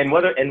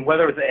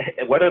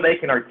whether they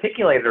can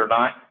articulate it or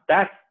not,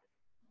 that's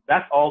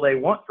all they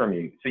want from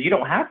you. So you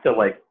don't have to,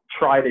 like,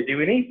 try to do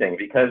anything,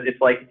 because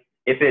it's like,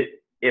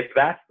 if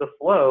that's the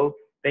flow,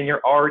 then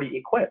you're already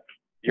equipped.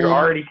 You're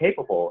already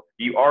capable.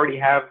 You already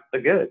have the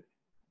goods.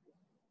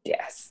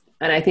 Yes.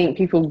 And I think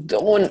people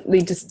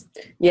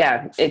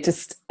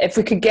if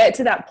we could get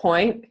to that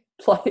point,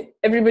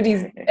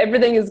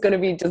 everything is going to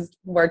be just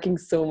working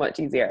so much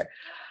easier.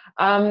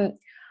 I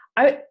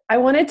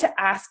wanted to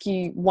ask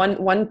you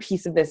one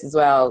piece of this as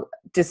well,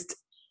 just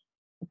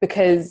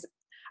because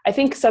I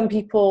think some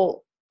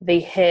people,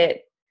 so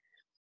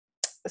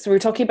we're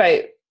talking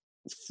about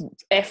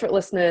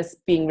effortlessness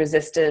being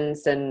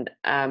resistance, and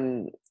let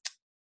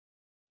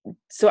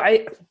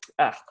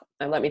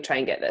me try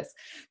and get this.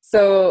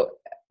 So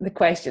the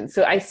question,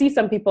 so I see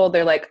some people,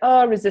 they're like,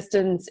 oh,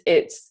 resistance,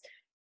 it's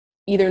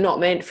either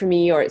not meant for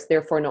me, or it's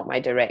therefore not my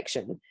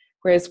direction.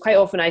 Whereas quite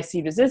often I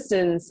see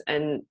resistance,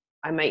 and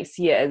I might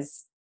see it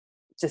as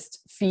just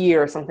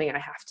fear, or something I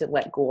have to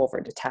let go of or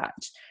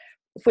detach.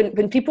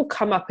 When people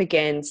come up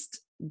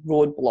against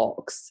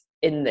roadblocks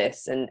in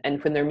this, and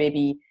when they're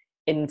maybe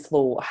in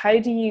flow, how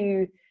do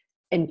you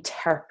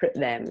interpret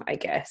them, I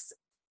guess,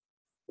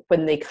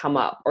 when they come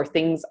up, or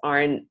things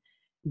aren't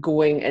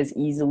going as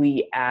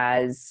easily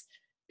as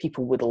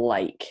people would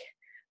like?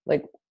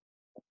 Like,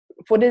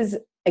 what is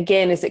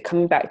again, is it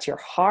coming back to your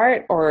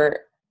heart, or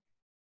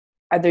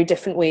are there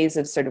different ways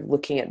of sort of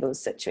looking at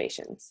those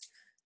situations?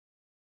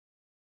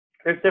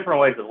 There's different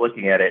ways of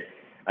looking at it.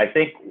 I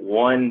think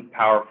one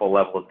powerful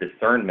level of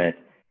discernment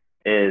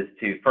is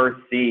to first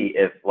see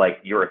if like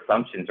your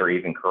assumptions are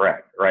even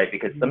correct, right?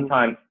 Because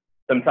sometimes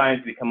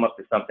we come up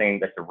to something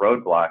that's a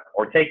roadblock,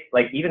 or take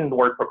like even the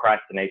word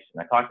procrastination.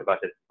 I talked about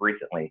this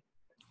recently.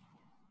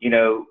 You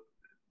know,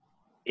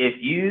 if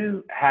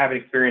you have an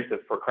experience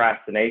of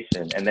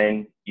procrastination and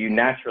then you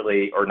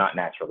naturally, or not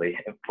naturally,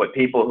 but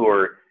people who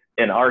are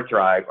in our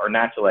tribe are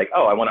naturally like,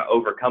 oh, I want to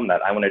overcome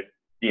that. I want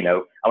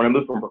to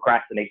move from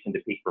procrastination to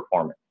peak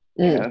performance.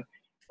 You know,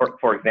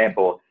 for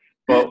example.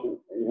 But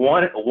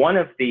one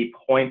of the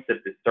points of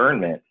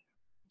discernment,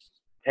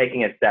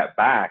 taking a step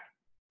back,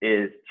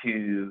 is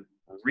to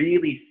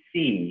really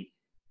see,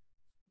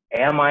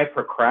 am I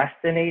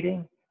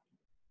procrastinating?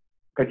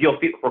 Because you'll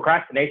feel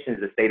procrastination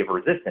is a state of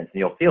resistance, and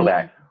you'll feel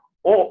that.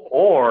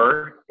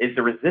 Or is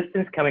the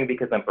resistance coming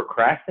because I'm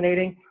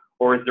procrastinating,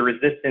 or is the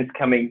resistance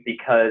coming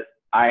because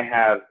I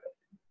have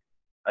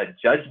a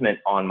judgment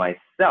on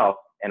myself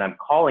and I'm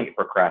calling it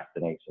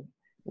procrastination?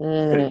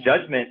 Because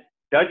judgment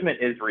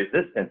is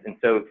resistance. And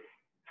so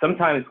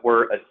sometimes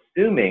we're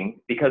assuming,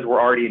 because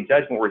we're already in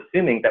judgment, we're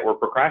assuming that we're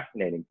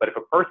procrastinating. But if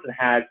a person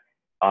has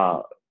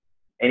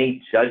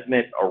any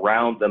judgment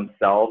around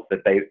themselves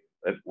that they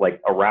like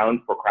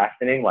around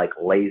procrastinating, like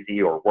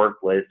lazy or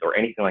worthless or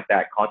anything like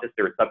that, consciously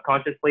or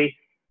subconsciously,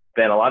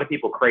 then a lot of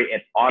people create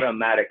an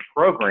automatic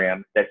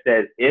program that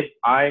says, if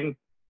I'm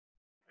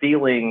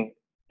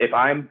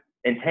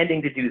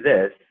intending to do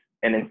this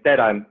and instead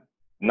I'm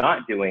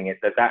not doing it,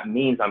 that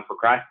means I'm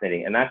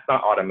procrastinating. And that's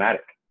not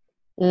automatic.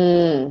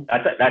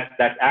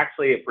 That's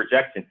actually a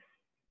projection.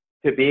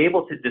 To be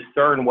able to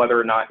discern whether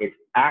or not it's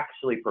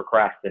actually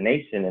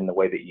procrastination in the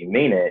way that you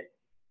mean it,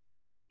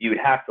 you would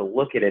have to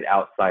look at it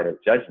outside of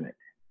judgment,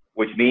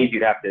 which means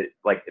you'd have to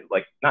like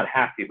not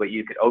have to, but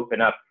you could open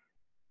up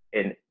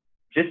and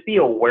just being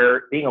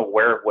aware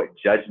of what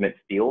judgment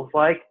feels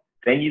like.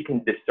 Then you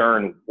can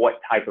discern what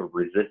type of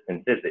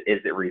resistance is it. Is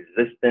it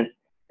resistance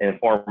in the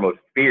form of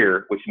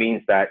fear, which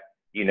means that,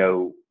 you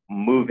know,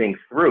 moving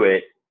through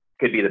it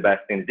could be the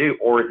best thing to do,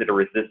 or is it a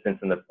resistance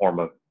in the form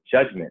of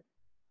judgment?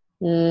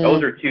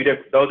 Those are two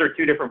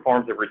different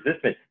forms of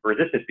resistance,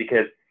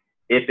 because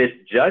if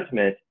it's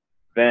judgment,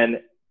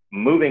 then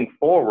moving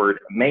forward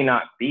may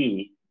not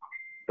be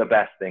the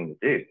best thing to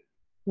do.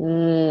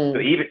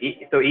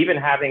 So even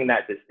having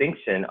that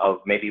distinction of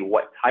maybe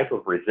what type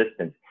of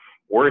resistance,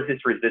 where is this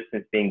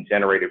resistance being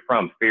generated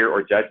from, fear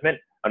or judgment?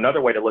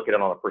 Another way to look at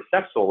it on a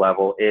perceptual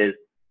level is,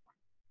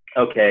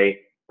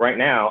 okay, right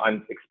now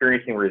I'm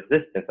experiencing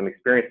resistance. I'm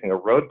experiencing a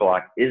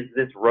roadblock. Is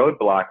this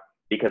roadblock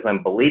because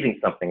I'm believing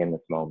something in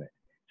this moment?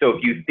 So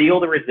if you feel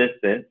the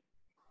resistance,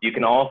 you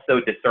can also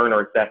discern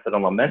or assess it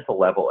on a mental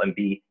level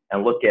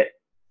and look at,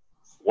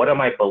 what am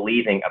I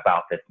believing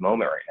about this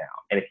moment right now?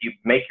 And if you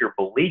make your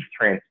belief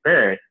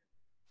transparent,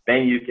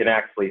 then you can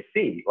actually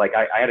see. Like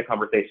I had a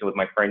conversation with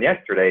my friend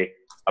yesterday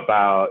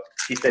about,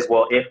 she said,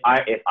 well, if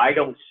I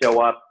don't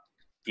show up,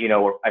 you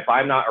know, or if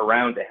I'm not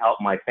around to help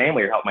my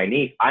family or help my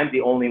niece, I'm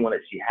the only one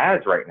that she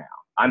has right now.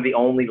 I'm the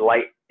only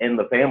light in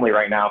the family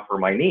right now for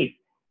my niece.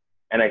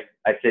 And I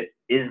said,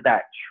 is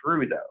that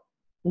true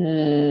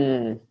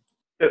though?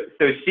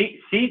 So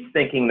she's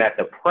thinking that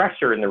the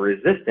pressure and the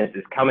resistance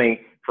is coming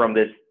from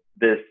this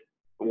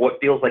what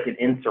feels like an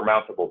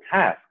insurmountable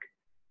task,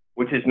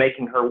 which is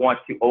making her want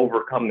to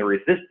overcome the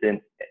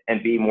resistance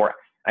and be more.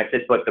 I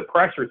said, but the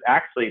pressure is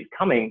actually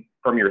coming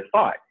from your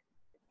thought,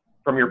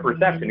 from your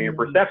perception. And your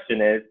perception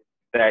is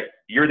that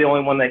you're the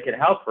only one that can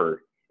help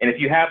her. And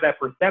if you have that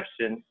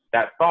perception,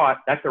 that thought,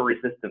 that's a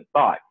resistant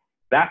thought.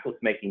 That's what's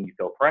making you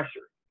feel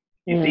pressure.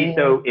 You see,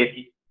 so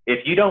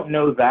if you don't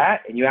know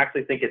that and you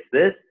actually think it's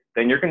this,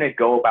 then you're going to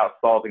go about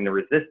solving the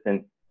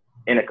resistance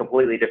in a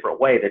completely different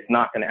way that's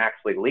not going to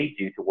actually lead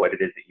you to what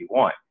it is that you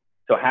want.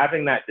 So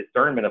having that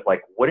discernment of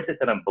like, what is it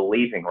that I'm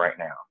believing right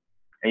now?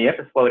 And you have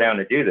to slow down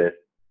to do this.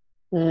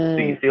 So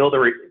you feel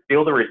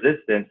the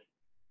resistance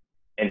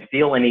and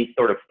feel any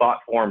sort of thought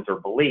forms or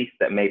beliefs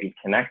that may be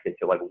connected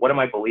to, like, what am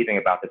I believing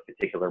about this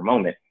particular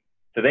moment?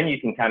 So then you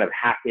can kind of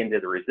hack into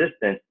the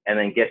resistance and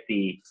then get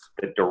the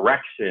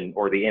direction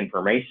or the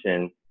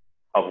information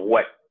of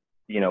what,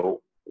 you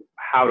know,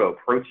 how to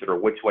approach it or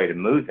which way to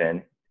move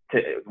in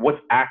to what's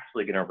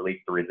actually going to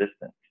release the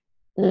resistance.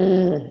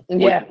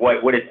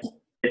 What is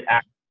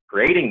actually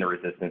creating the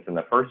resistance in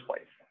the first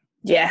place.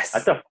 Yes.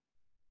 That's a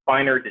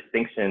finer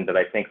distinction that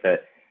I think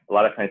that a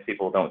lot of times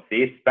people don't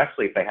see,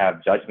 especially if they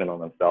have judgment on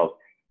themselves.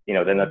 You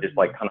know, then they'll just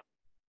like kind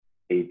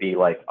of be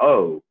like,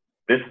 oh,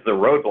 this is a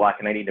roadblock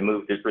and I need to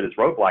move through this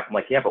roadblock. I'm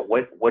like, yeah, but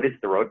what is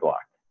the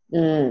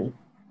roadblock?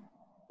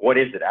 What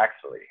is it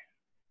actually?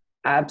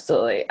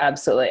 Absolutely.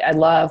 I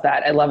love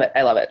that. I love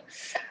it.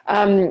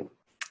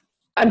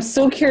 I'm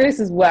so curious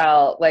as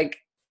well, like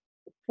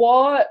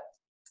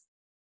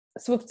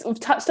so we've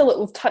touched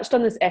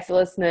on this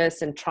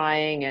effortlessness and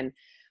trying, and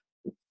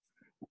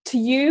to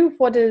you,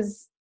 what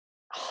is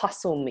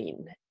hustle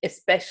mean,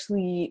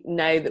 especially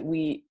now that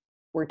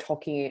we're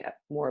talking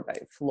more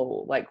about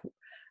flow? Like,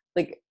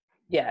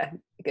 yeah,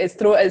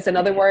 it's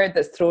another word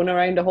that's thrown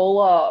around a whole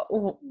lot.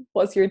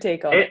 What's your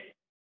take on it?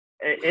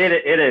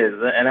 It is,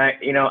 and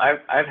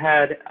I've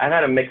had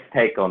a mixed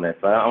take on this.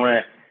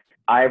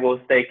 I will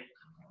stake.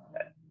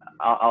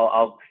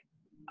 I'll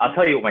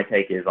tell you what my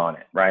take is on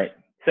it. Right.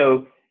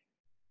 So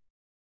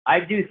I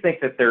do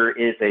think that there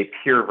is a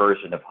pure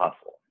version of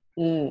hustle.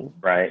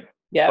 Right.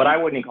 Yeah. But I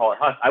wouldn't call it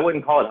hustle. I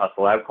wouldn't call it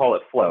hustle. I would call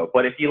it flow.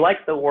 But if you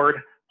like the word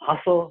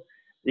hustle,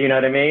 you know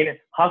what I mean?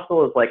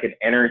 Hustle is like an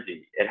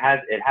energy. It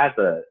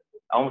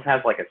almost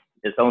has like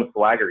its own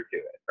swagger to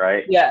it,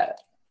 right? Yeah.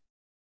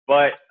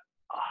 But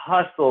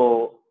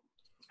hustle,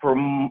 for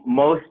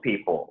most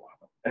people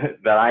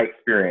that I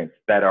experience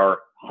that are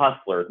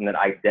hustlers and that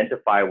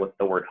identify with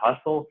the word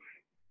hustle,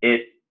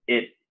 it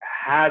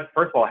has,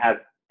 first of all, has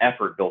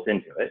effort built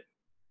into it.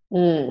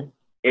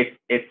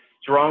 It's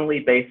strongly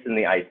based in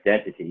the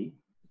identity.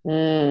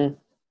 And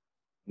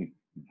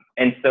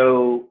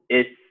so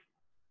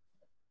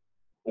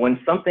when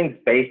something's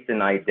based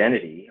in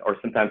identity, or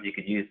sometimes you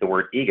could use the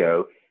word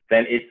ego,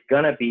 then it's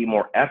going to be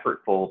more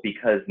effortful,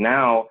 because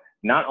now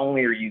not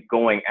only are you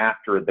going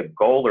after the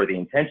goal or the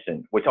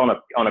intention, which on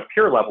a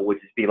pure level would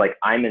just be like,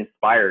 I'm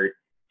inspired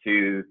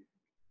to,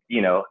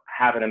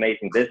 have an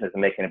amazing business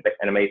and make an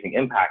amazing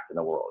impact in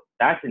the world.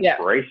 That's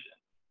inspiration.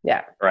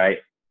 Yeah. Right.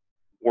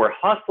 Where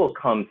hustle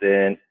comes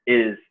in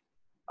is,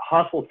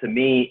 hustle to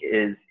me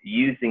is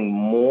using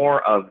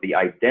more of the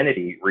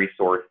identity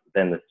resource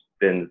than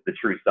the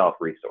true self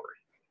resource.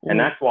 And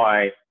that's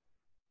why,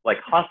 like,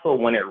 hustle,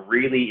 when it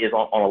really is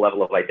on a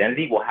level of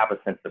identity, will have a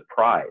sense of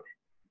pride.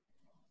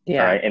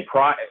 Yeah. Right? And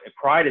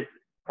pride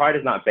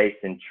is not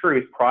based in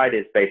truth. Pride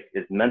is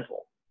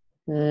mental.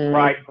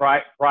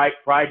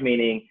 Pride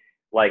meaning,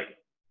 like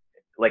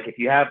if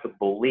you have the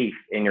belief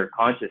in your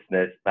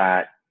consciousness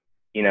that,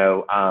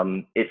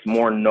 it's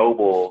more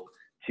noble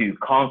to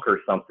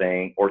conquer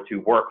something or to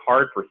work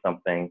hard for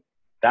something,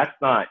 that's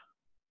not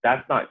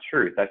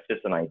truth. That's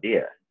just an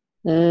idea.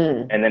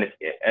 But then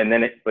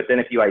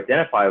if you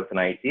identify with an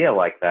idea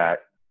like that,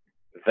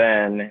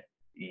 then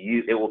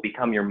it will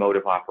become your mode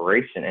of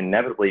operation.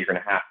 Inevitably, you're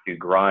going to have to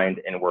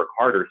grind and work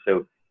harder.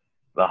 So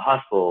the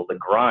hustle, the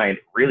grind,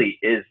 really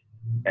is,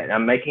 and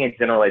I'm making a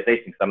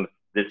generalization because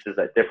this is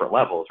at different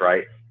levels,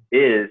 right?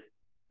 Is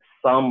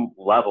some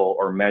level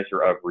or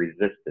measure of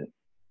resistance.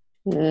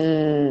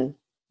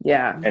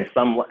 Yeah. And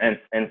some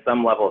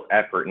level of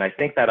effort. And I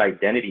think that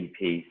identity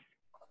piece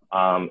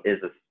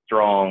is a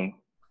strong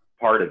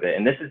part of it.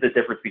 And this is the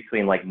difference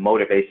between like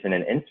motivation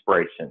and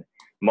inspiration.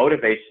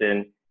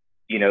 Motivation,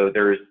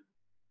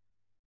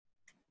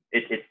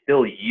 it's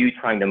still you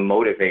trying to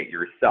motivate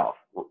yourself,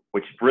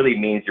 which really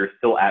means you're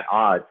still at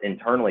odds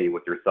internally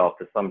with yourself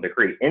to some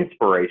degree.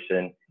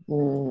 Inspiration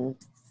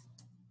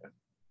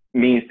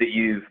means that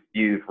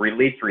you've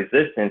released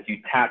resistance, you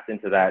tapped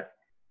into that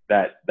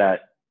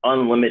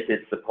unlimited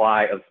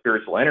supply of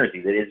spiritual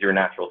energy that is your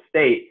natural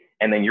state,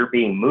 and then you're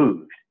being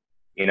moved,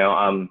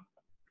 and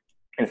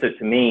so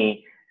to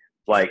me,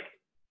 like,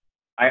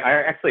 I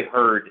actually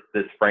heard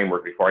this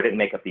framework before. I didn't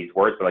make up these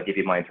words, but I'll give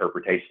you my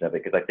interpretation of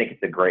it, because I think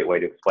it's a great way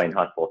to explain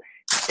hustle.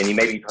 And you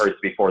maybe heard this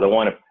before, the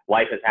one of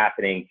life is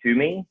happening to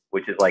me,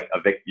 which is like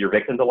you're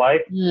victim to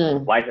life.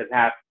 Life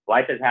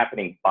is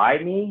happening by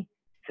me,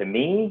 to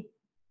me.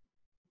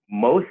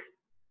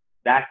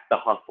 That's the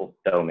hustle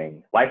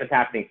domain. Life is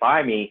happening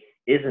by me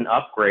is an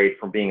upgrade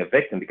from being a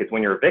victim, because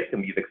when you're a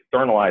victim, you've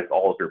externalized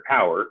all of your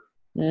power.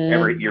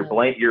 You're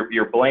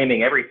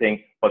blaming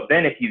everything. But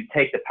then if you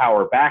take the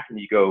power back and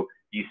you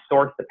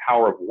source the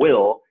power of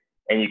will,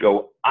 and you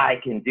go, I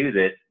can do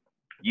this.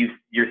 You've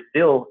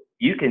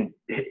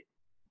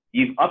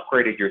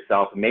upgraded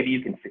yourself, and maybe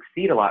you can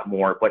succeed a lot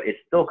more, but it's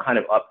still kind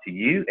of up to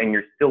you, and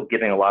you're still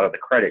giving a lot of the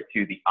credit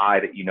to the I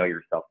that you know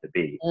yourself to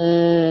be.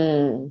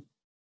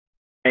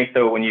 And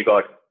so when you go,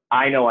 like,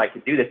 I know I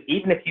can do this,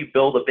 even if you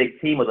build a big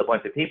team with a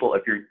bunch of people,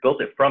 if you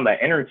built it from that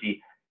energy,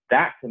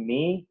 that to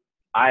me,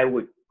 I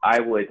would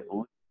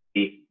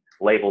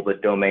label the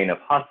domain of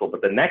hustle.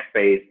 But the next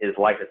phase is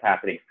life is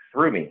happening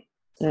through me.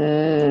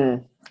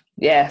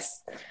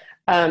 Yes.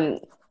 And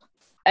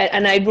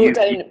I wrote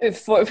down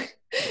before,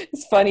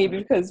 it's funny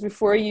because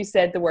before you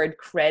said the word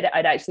credit,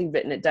 I'd actually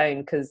written it down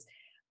because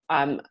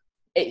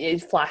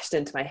it flashed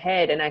into my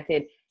head, and I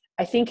said,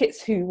 I think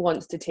it's who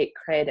wants to take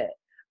credit.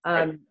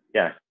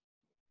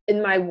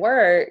 In my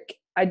work,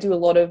 I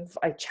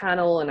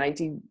channel, and I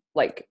do,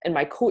 like, in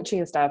my coaching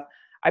and stuff,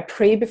 I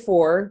pray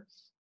before,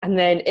 and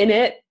then in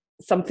it,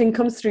 something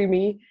comes through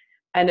me,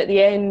 and at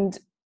the end,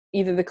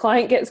 either the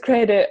client gets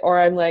credit, or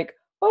I'm like,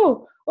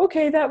 oh,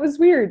 okay, that was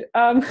weird.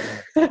 And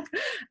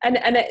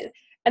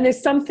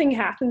there's something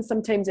happens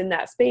sometimes in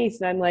that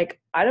space, and I'm like,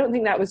 I don't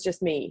think that was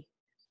just me.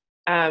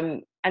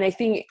 And I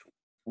think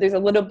there's a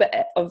little bit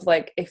of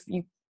like, if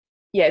you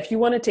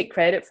want to take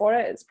credit for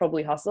it, it's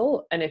probably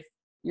hustle. And if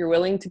you're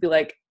willing to be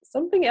like,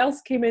 something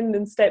else came in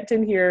and stepped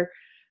in here,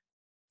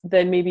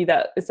 then maybe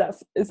is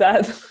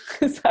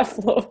that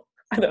flow.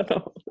 I don't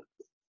know.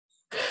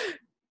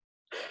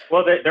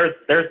 Well,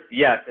 there's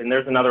yes, and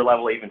there's another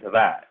level even to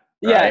that,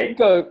 Yeah, right?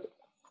 go.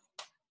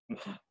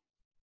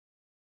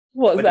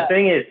 What's But that? the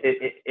thing is,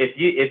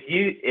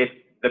 if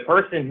the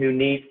person who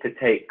needs to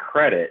take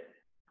credit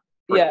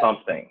for Yeah.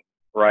 something,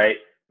 right?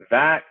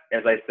 That,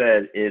 as I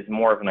said, is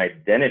more of an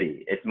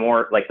identity. It's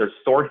more like they're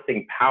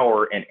sourcing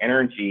power and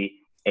energy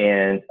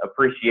and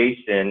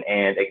appreciation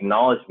and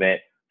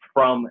acknowledgement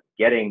from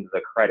getting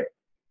the credit,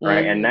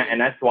 right? Mm.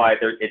 And that's why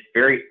it's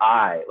very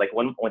I. Like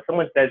when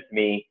someone says to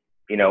me,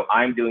 you know,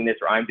 I'm doing this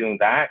or I'm doing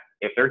that,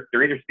 if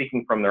they're either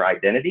speaking from their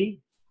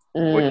identity,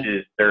 which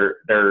is their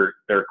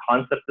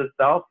concept of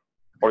self,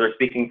 or they're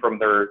speaking from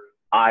their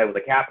I with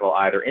a capital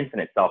I, their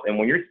infinite self. And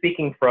when you're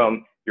speaking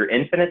from your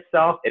infinite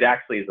self, it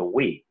actually is a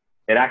we.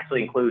 It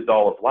actually includes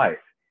all of life.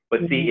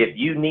 But see, if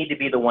you need to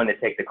be the one to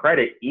take the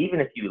credit, even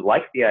if you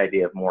like the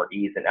idea of more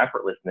ease and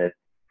effortlessness,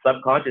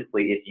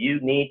 subconsciously,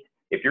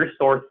 if you're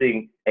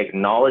sourcing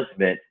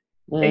acknowledgement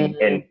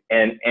and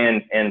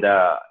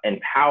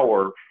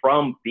power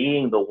from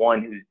being the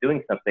one who's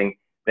doing something,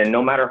 then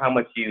no matter how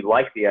much you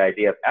like the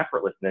idea of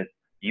effortlessness,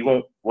 you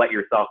won't let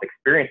yourself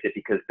experience it,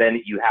 because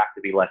then you have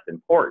to be less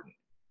important.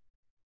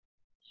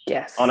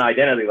 Yes. On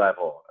identity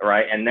level,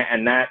 right? And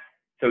that,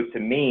 so to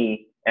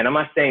me, and I'm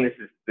not saying this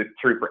is the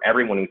truth for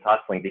everyone who's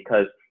hustling,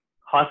 because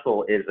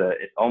hustle it's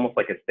almost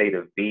like a state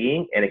of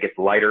being, and it gets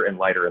lighter and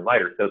lighter and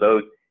lighter. So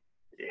those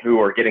who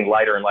are getting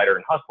lighter and lighter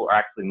in hustle are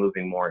actually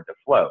moving more into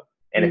flow.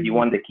 And if you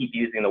wanted to keep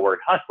using the word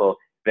hustle,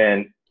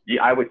 then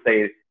I would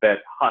say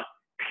that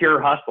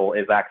pure hustle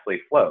is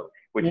actually flow,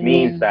 which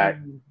means that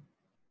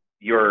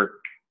you're,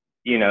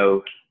 you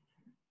know,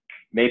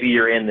 maybe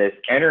you're in this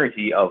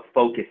energy of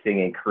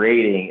focusing and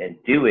creating and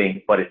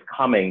doing, but it's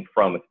coming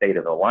from a state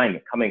of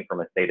alignment, coming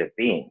from a state of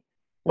being.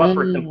 But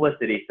for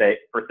simplicity's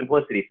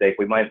sake,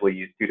 we might as well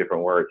use two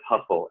different words,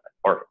 hustle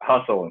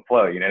and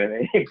flow. You know what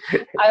I mean?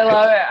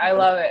 I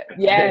love it.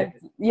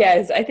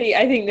 Yes. I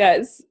think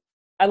that's,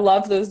 I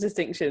love those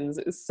distinctions.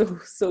 It's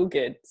so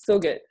good. So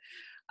good.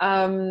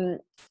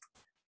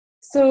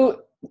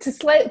 So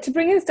to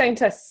bring us down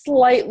to a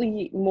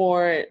slightly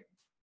more,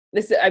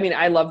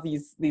 I love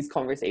these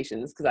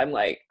conversations, because I'm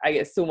like, I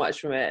get so much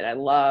from it, and I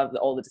love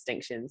all the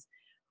distinctions.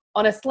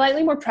 On a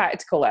slightly more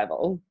practical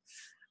level,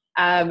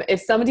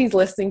 if somebody's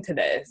listening to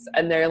this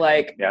and they're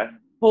like,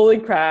 holy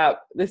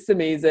crap, this is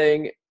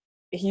amazing,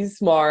 he's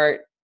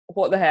smart,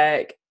 what the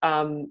heck,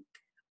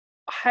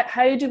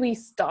 how do we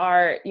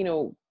start,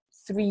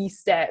 3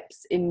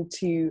 steps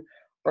into,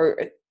 or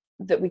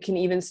that we can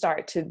even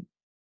start to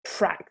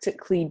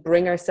practically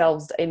bring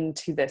ourselves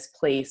into this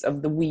place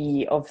of the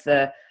we, of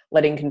the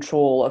letting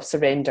control, of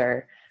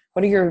surrender?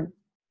 Where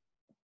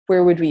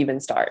would we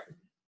even start?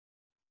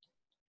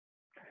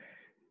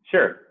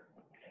 Sure.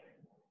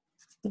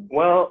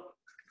 Well,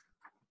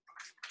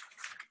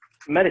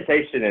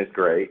 meditation is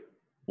great,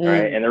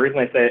 right? And the reason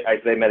I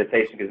say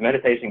meditation, because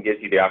meditation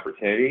gives you the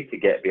opportunity to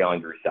get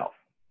beyond yourself.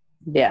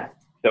 Yeah.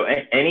 So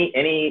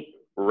any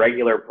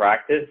regular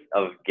practice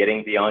of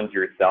getting beyond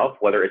yourself,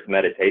 whether it's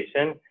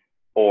meditation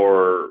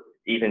or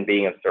even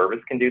being of service,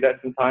 can do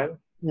that sometimes.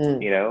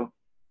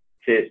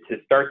 To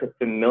start to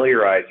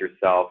familiarize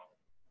yourself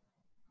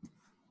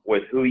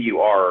with who you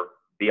are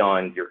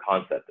beyond your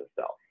concept of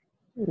self.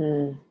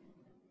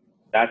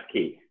 That's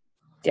key.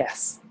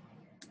 Yes.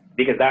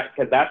 Because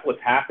that's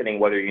what's happening,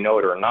 whether you know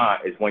it or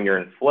not, is when you're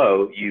in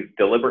flow, you've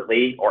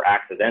deliberately or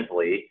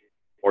accidentally,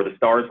 or the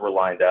stars were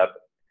lined up,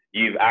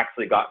 you've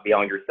actually got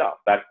beyond yourself.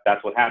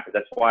 That's what happens.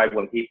 That's why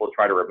when people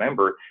try to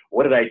remember,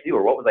 what did I do,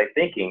 or what was I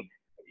thinking?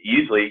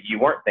 Usually you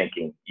weren't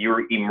thinking. You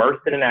were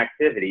immersed in an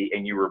activity,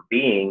 and you were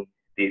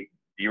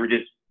you were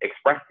just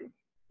expressing.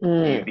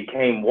 You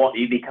became one.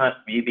 You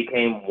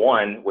became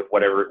one with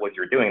whatever it was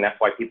you're doing. That's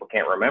why people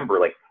can't remember,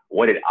 like,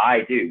 what did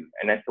I do?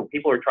 And then so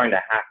people are trying to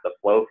hack the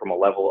flow from a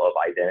level of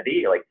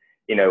identity, like,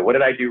 what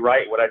did I do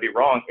right? What did I do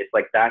wrong? It's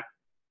like that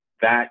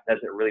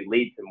doesn't really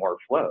lead to more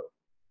flow,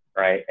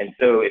 right? And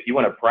so if you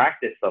want to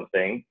practice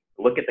something,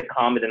 look at the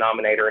common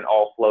denominator in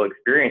all flow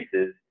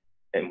experiences.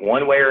 In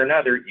one way or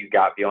another, you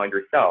got beyond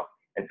yourself.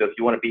 And so if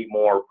you want to be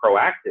more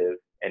proactive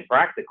and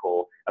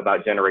practical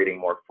about generating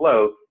more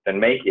flow, then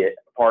make it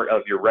part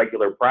of your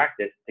regular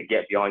practice to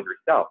get beyond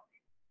yourself.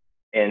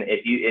 And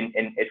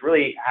it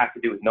really has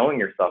to do with knowing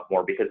yourself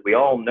more, because we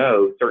all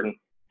know certain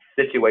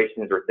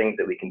situations or things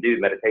that we can do.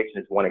 Meditation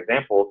is one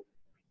example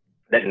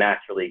that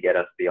naturally get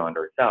us beyond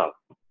ourselves.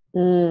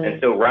 And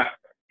so,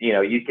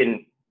 you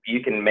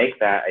can make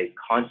that a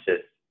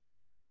conscious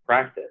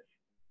practice.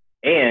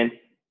 And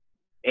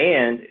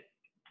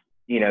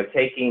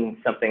taking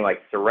something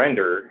like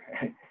surrender,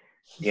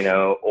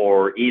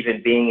 or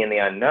even being in the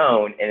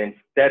unknown, and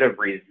instead of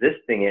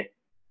resisting it,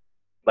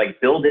 like,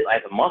 build it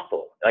as a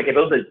muscle. Like, if it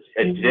was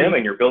a gym,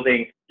 and you're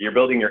building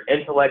your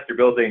intellect, you're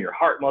building your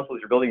heart muscles,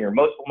 you're building your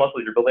emotional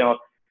muscles, you're building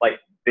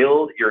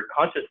build your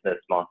consciousness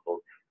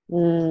muscles.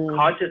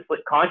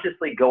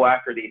 Consciously go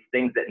after these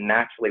things that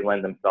naturally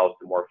lend themselves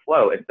to more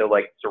flow. And so,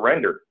 like,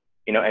 surrender,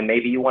 and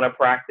maybe you want to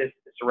practice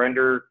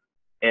surrender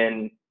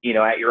in,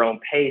 at your own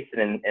pace,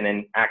 and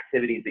in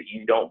activities that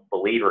you don't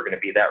believe are going to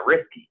be that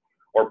risky.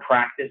 or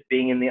practice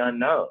being in the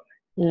unknown.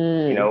 You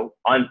Mm. know,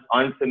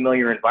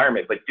 unfamiliar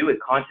environment, but do it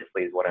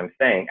consciously is what I'm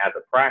saying as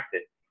a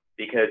practice.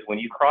 Because when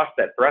you cross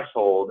that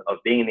threshold of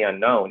being in the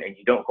unknown and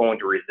you don't go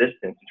into resistance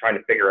and trying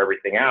to figure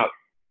everything out,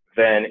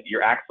 then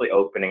you're actually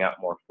opening up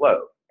more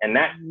flow. And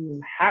that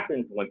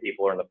happens when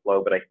people are in the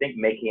flow, but I think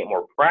making it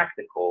more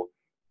practical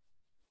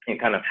and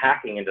kind of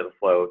hacking into the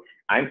flow,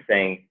 I'm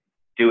saying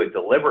do it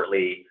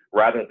deliberately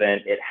rather than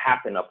it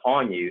happen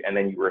upon you. And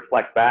then you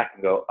reflect back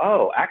and go,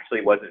 oh,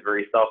 actually wasn't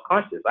very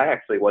self-conscious. I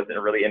actually wasn't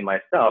really in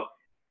myself.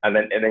 And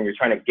then you're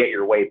trying to get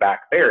your way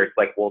back there. It's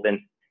like, well,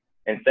 then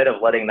instead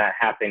of letting that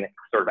happen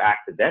sort of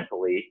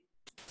accidentally,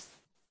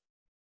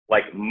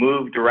 like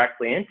move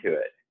directly into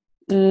it.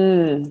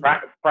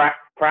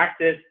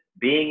 Practice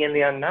being in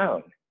the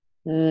unknown.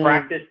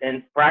 Practice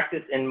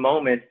in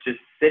moments, just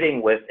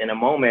sitting with in a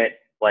moment,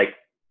 like,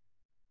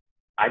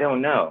 I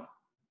don't know,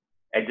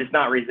 and just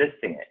not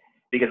resisting it.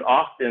 Because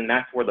often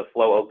that's where the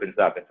flow opens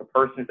up. If a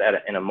person's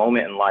in a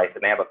moment in life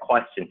and they have a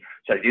question,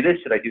 should I do this?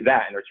 Should I do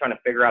that? And they're trying to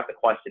figure out the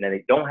question and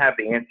they don't have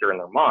the answer in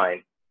their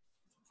mind.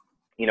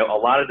 You know, a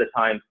lot of the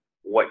times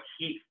what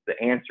keeps the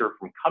answer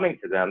from coming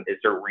to them is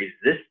they're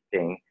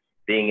resisting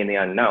being in the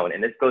unknown.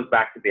 And this goes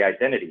back to the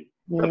identity.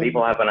 Some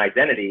people have an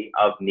identity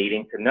of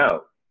needing to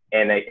know.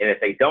 And if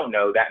they don't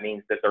know, that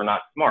means that they're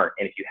not smart.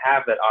 And if you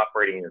have that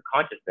operating in your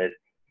consciousness,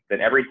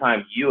 then every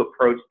time you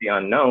approach the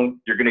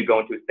unknown, you're going to go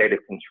into a state of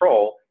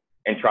control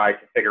and try to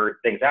figure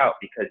things out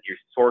because you're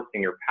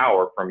sourcing your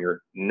power from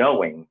your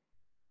knowing,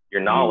 your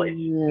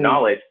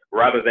knowledge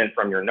rather than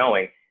from your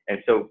knowing.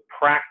 And so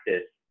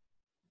practice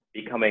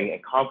becoming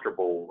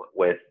comfortable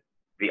with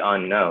the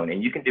unknown.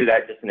 And you can do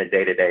that just in a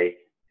day-to-day,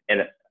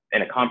 in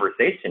a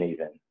conversation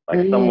even.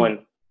 Like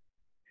someone,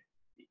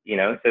 you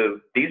know,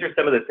 so these are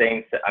some of the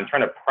things that I'm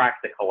trying to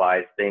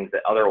practicalize, things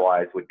that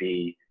otherwise would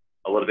be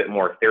a little bit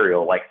more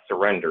ethereal, like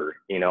surrender,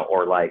 you know,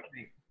 or like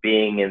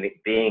being in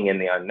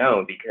the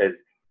unknown, because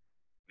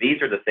these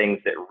are the things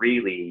that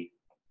really,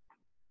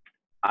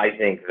 I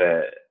think,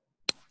 that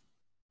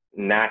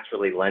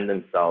naturally lend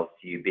themselves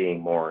to you being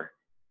more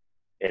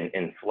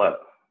in flow.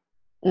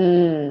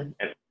 Can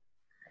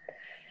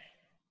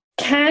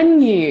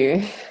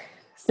you?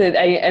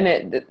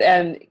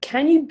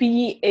 Can you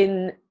be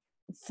in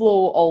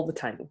flow all the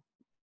time?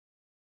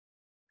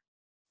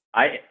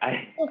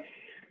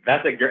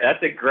 That's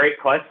a great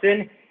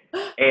question,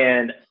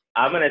 and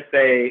I'm gonna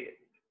say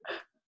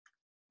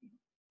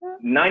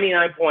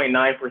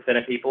 99.9%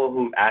 of people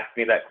who ask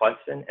me that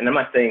question, and I'm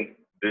not saying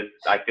this,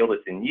 I feel this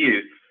in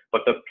you,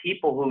 but the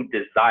people who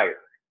desire,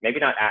 maybe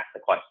not ask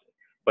the question,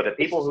 but the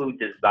people who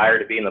desire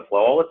to be in the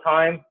flow all the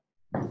time,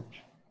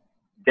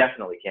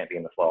 definitely can't be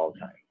in the flow all the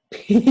time.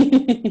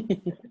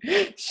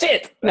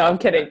 Shit! No, I'm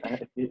kidding.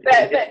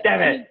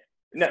 Damn it!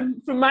 No.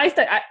 From my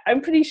side,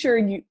 I'm pretty sure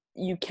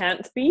you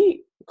can't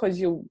be because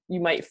you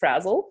might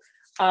frazzle.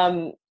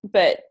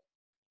 But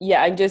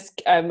yeah,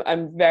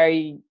 I'm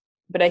very.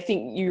 But I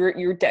think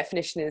your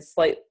definition is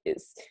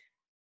it's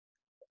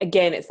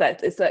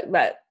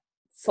that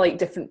slight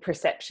different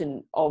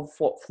perception of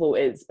what flow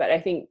is. But I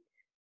think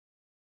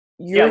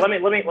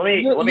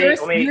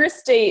your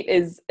state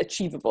is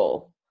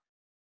achievable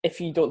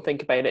if you don't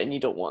think about it and you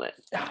don't want it.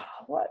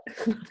 What?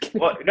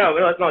 Well, no.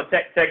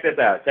 Check this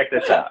out.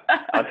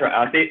 I'll try.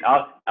 I'll see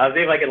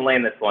if I can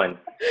land this one.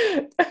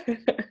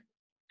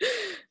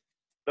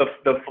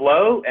 The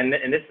flow, and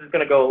this is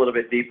going to go a little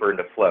bit deeper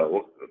into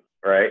flow,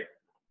 right?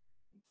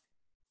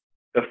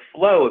 The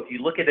flow, if you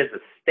look at it as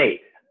a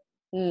state,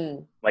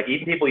 like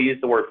even people use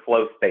the word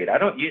flow state. I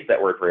don't use that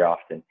word very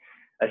often.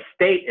 A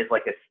state is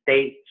like a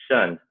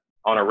station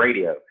on a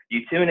radio.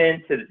 You tune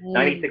in to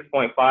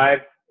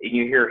 96.5 and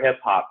you hear hip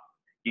hop.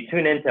 You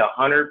tune into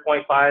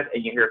 100.5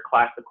 and you hear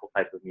classical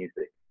type of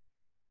music.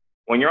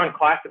 When you're on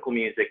classical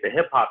music, the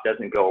hip hop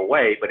doesn't go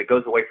away, but it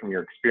goes away from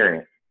your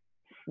experience.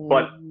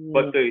 So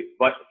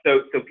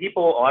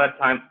people a lot of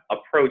times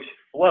approach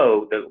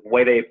flow the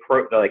way they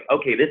approach. They're like,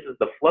 okay, this is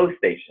the flow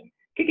station.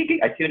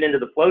 I tune into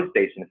the flow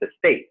station. It's a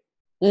state.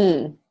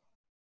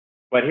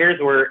 But here's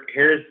where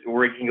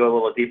we can go a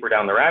little deeper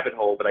down the rabbit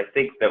hole. But I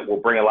think that will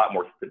bring a lot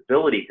more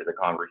stability to the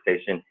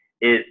conversation.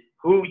 Is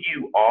who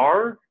you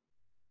are,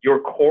 your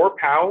core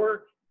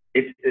power.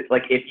 It's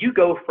like if you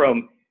go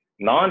from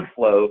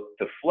non-flow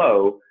to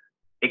flow,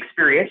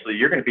 experientially,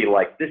 you're going to be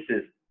like, this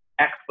is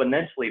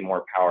exponentially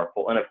more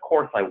powerful, and of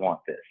course I want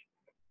this.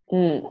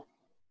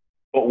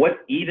 But what's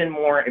even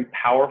more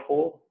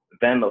powerful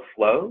than the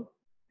flow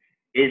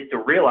is to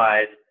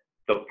realize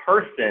the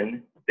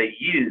person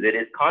that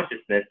is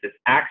consciousness is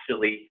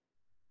actually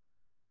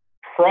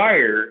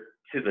prior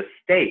to the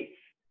states.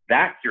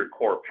 That's your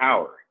core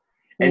power.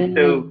 And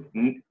so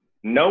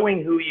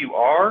knowing who you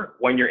are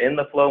when you're in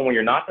the flow and when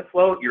you're not the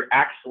flow, you're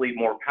actually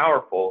more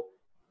powerful.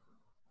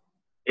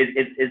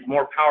 Is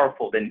more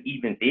powerful than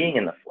even being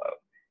in the flow.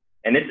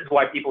 And this is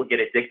why people get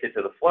addicted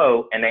to the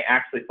flow, and they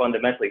actually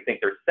fundamentally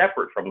think they're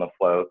separate from the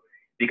flow.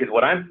 Because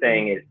what I'm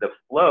saying is the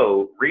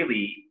flow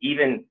really,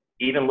 even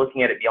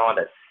looking at it beyond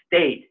a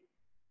state,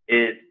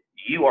 is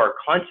you are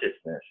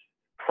consciousness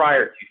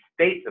prior to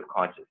states of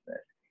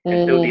consciousness.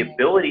 And so Mm,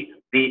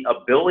 the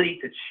ability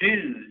to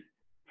choose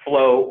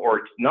flow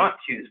or not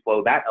choose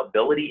flow, that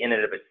ability in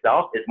and of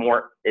itself is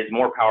more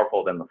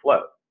powerful than the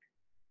flow.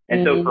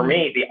 And so for mm,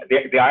 me,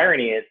 the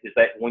irony is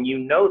that when you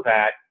know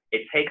that,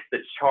 it takes the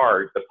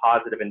charge, the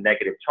positive and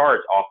negative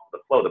charge off of the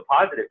flow. The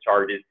positive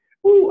charge is,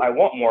 ooh, I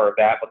want more of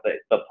that. But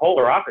the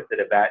polar opposite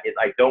of that is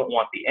I don't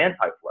want the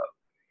anti-flow.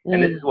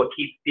 And this mm, is what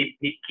keeps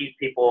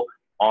people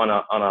on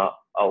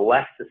a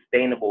less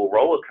sustainable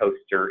roller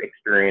coaster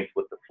experience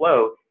with the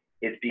flow,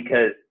 is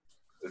because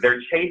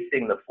they're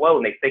chasing the flow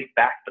and they think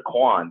that's the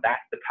quan,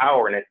 that's the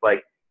power. And it's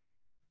like,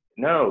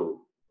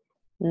 no,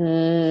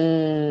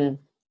 mm.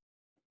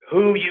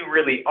 who you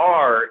really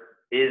are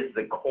is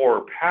the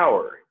core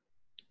power.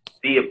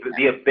 The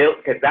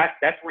ability, because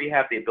that's where you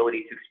have the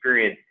ability to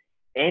experience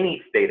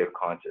any state of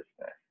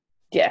consciousness.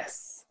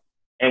 Yes.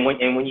 And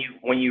when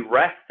you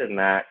rest in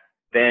that,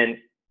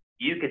 then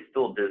you can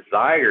still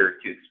desire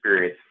to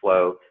experience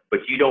flow,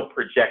 but you don't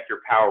project your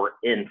power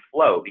in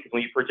flow, because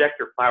when you project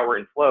your power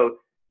in flow,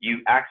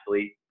 you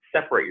actually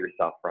separate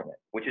yourself from it,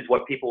 which is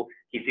what keeps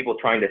people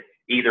trying to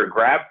either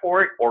grab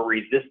for it or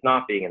resist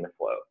not being in the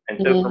flow. And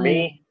so for Mm,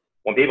 me,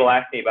 when people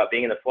ask me about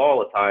being in the flow all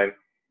the time,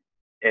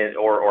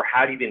 or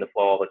how do you be in the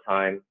flow all the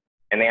time,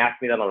 and they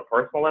ask me that on a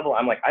personal level,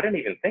 I'm like, I don't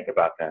even think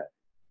about that.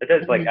 It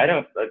does, like, I mm,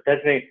 don't, it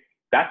doesn't,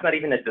 that's not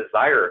even a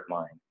desire of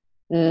mine.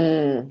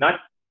 mm,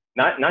 Not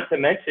not to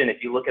mention,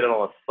 if you look at it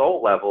on a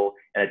soul level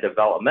and a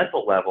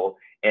developmental level,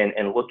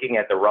 and looking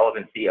at the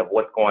relevancy of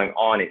what's going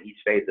on at each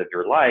phase of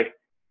your life,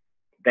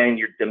 then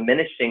you're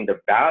diminishing the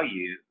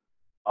value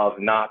of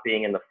not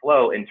being in the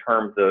flow in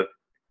terms of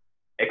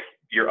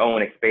your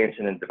own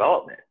expansion and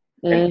development.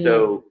 And mm.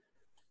 so,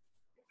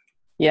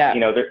 Yeah.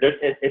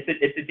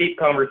 it's a deep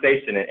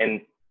conversation,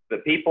 and the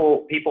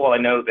people I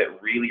know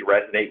that really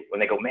resonate when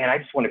they go, man, I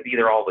just want to be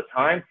there all the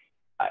time.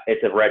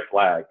 It's a red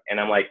flag. And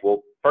I'm like,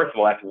 well, first of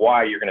all, that's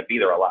why you're going to be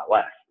there a lot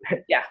less,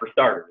 Yeah. for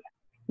starters.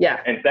 Yeah.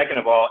 And second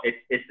of all,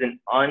 it's an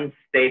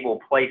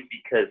unstable place,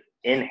 because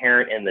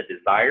inherent in the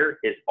desire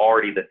is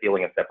already the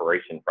feeling of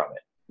separation from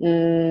it.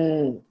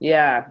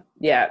 Yeah.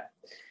 Yeah.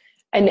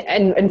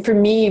 And for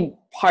me,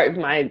 part of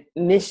my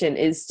mission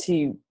is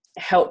to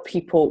help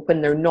people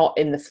when they're not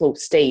in the flow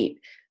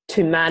state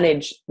to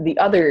manage the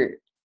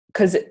other,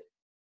 because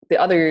the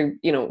other,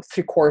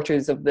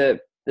 3/4 of the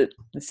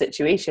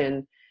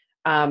situation,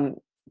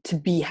 to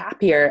be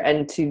happier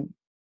and to,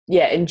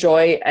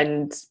 enjoy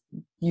and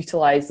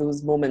utilize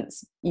those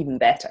moments even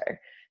better.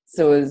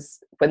 So as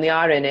when they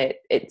are in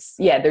it, it's,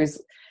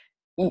 there's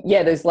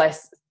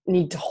less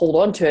need to hold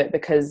on to it,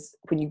 because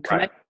when you Right.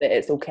 connect with it,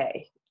 it's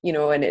okay,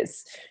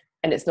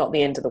 and it's not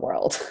the end of the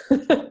world.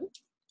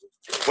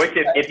 Which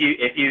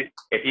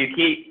if you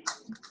keep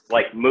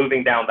like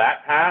moving down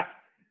that path,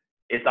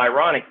 it's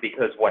ironic,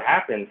 because what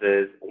happens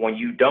is when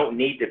you don't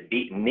need to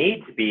be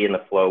in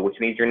the flow, which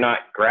means you're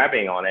not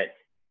grabbing on it,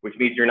 which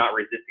means you're not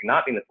resisting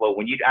not being in the flow.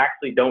 When you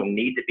actually don't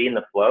need to be in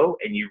the flow,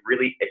 and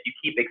if you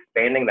keep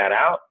expanding that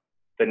out,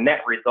 the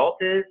net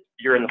result is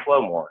you're in the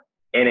flow more.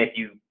 And if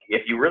you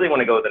really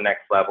want to go to the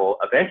next level,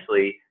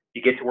 eventually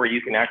you get to where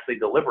you can actually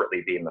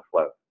deliberately be in the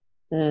flow.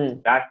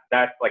 Mm. That's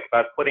like, if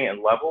I was putting it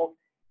in levels,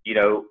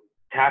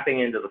 tapping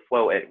into the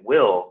flow at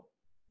will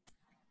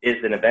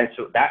is an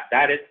eventual,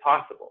 that is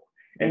possible.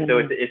 And so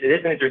it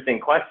is an interesting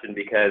question,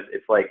 because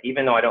it's like,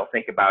 even though I don't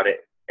think about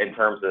it in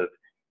terms of,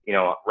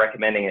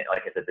 recommending it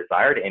like as a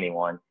desire to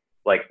anyone,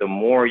 like the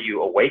more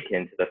you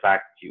awaken to the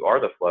fact that you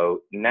are the flow,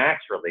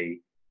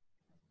 naturally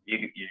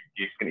you're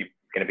just going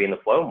to be in the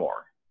flow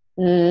more.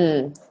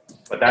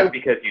 But that's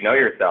because you know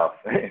yourself.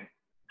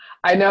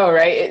 I know,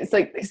 right? It's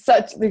like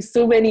there's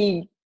so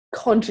many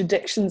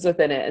contradictions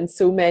within it, and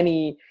so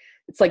many.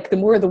 It's like the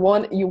more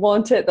you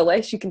want it, the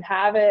less you can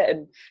have it,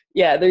 and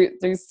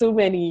there's so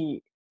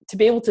many. To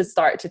be able to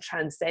start to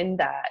transcend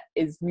that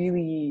is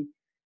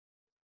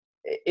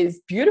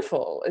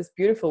beautiful. It's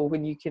beautiful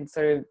when you can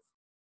sort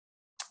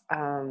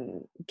of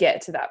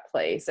get to that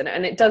place,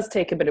 and it does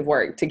take a bit of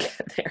work to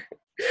get there.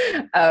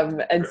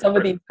 And some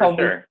of these problems,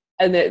 sure.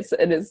 and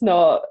it's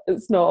not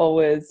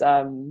always.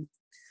 I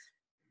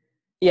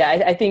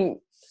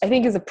think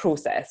it's a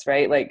process,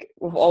 right? Like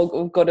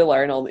we've got to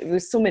learn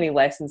there's so many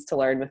lessons to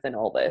learn within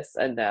all this,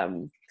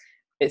 and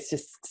it's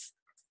just,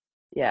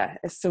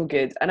 it's so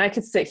good. And I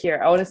could sit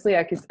here, honestly,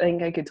 I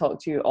think I could talk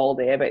to you all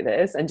day about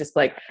this, and just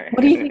like,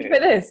 what do you think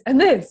about this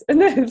and this and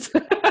this?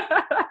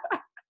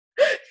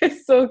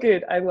 It's so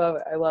good. I love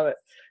it.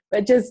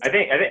 But just I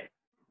think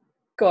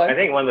go on. I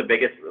think one of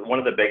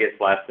the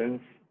biggest lessons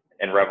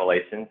and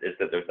revelations is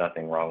that there's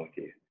nothing wrong with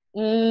you.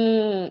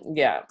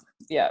 Yeah.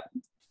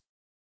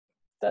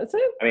 That's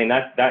it. I mean,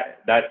 that's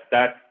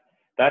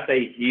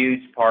a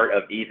huge part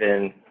of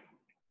even,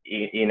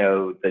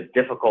 the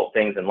difficult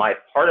things in life.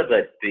 Part of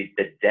the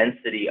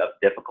density of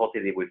difficulty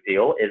that we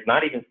feel is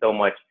not even so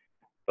much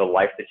the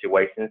life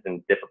situations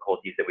and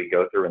difficulties that we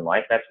go through in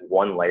life. That's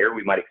one layer.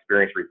 We might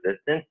experience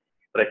resistance,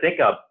 but I think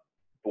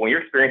when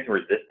you're experiencing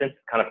resistance, it's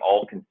kind of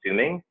all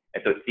consuming.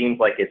 And so it seems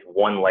like it's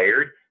one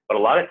layered, but a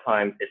lot of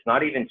times it's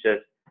not even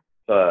just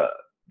the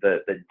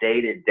the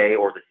day-to-day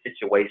or the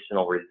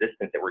situational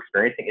resistance that we're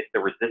experiencing. It's the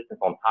resistance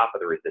on top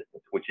of the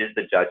resistance, which is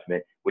the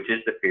judgment, which is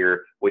the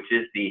fear, which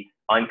is the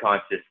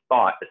unconscious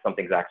thought that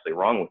something's actually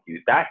wrong with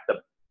you. That's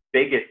the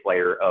biggest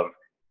layer of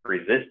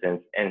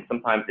resistance. And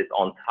sometimes it's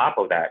on top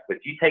of that. But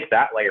if you take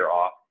that layer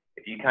off,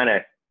 if you kind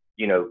of,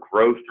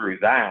 grow through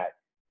that,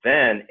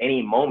 then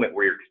any moment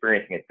where you're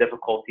experiencing a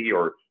difficulty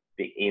or,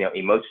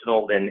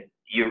 emotional, then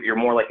you're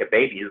more like a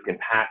baby who can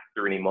pass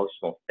through an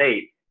emotional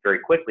state very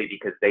quickly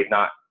because they've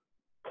not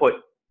put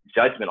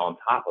judgment on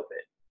top of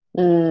it.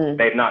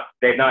 They've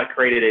not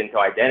created it into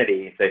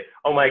identity and say,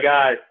 oh my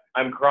God,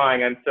 I'm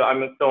crying. I'm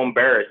so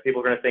embarrassed.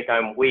 People are going to think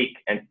I'm weak.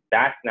 And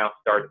that's now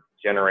started to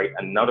generate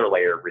another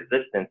layer of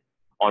resistance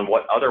on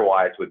what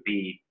otherwise would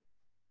be,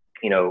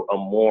 a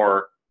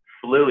more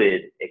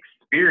fluid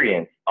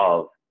experience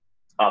of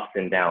ups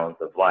and downs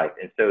of life.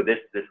 And so this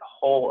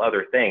whole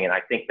other thing, and I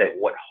think that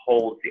what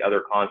holds the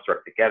other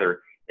construct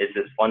together is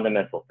this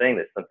fundamental thing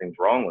that something's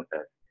wrong with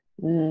us.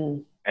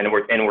 And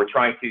we're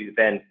trying to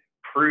then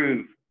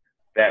prove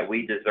that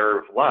we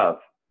deserve love,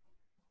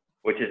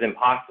 which is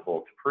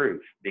impossible to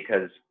prove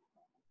because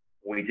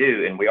we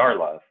do, and we are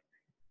love.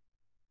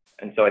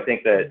 And so I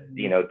think that,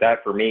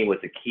 that for me was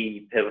a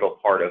key pivotal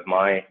part of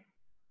my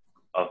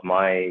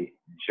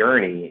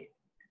journey,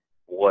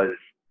 was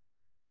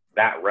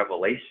that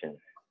revelation.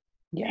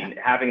 And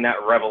having that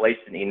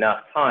revelation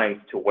enough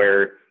times to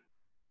where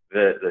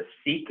the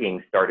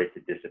seeking started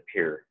to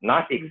disappear,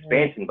 not the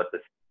expansion, but the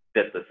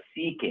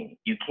seeking.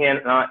 You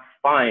cannot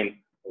find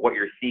what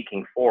you're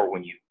seeking for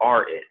when you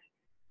are it.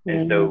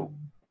 And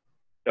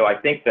so I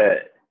think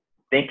that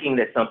thinking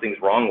that something's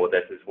wrong with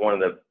us is one of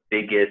the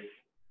biggest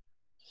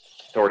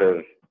sort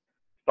of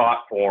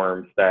thought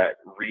forms that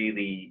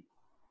really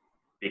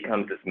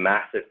becomes this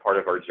massive part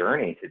of our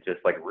journey to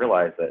just like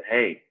realize that,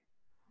 hey,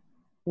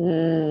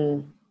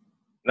 you're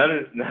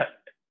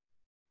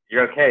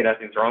okay.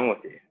 Nothing's wrong with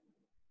you.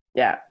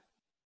 Yeah.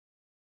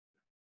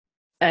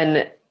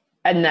 And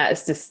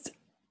that's just,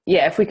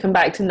 if we come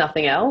back to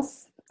nothing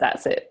else,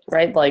 that's it,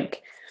 right?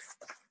 Like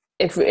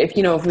if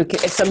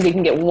somebody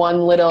can get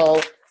one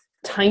little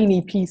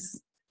tiny piece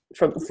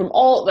from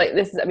all, like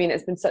this is,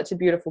 it's been such a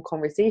beautiful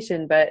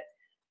conversation, but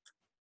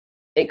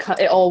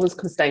it always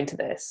comes down to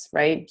this,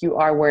 right? You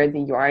are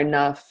worthy, you are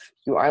enough,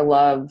 you are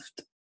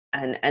loved.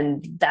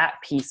 And that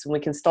piece, when we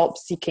can stop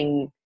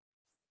seeking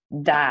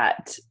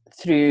that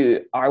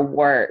through our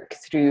work,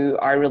 through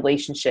our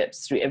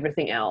relationships, through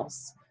everything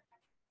else,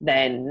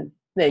 then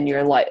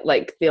you're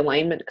like the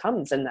alignment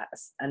comes, and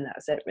that's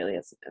it, really,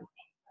 isn't it?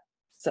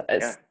 So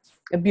it's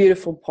a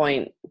beautiful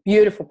point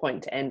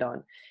to end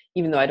on,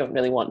 even though I don't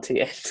really want to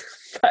yet.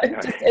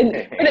 But just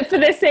for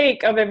the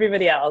sake of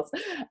everybody else,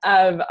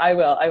 I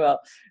will.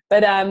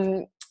 But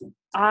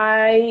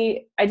I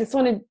just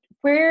wanted,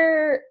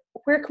 where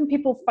can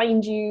people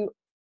find you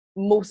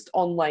most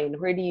online?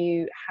 Where do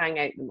you hang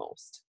out the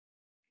most?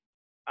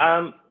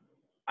 I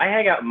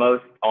hang out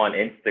most on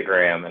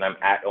Instagram, and I'm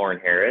at Oren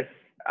Harris.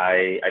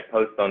 I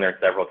post on there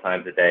several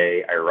times a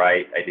day. I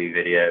write, I do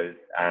videos.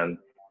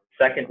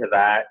 Second to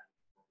that,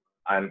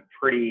 I'm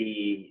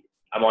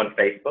on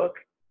Facebook,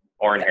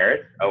 Oren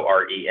Harris,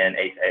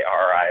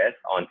 ORENHARRIS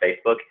on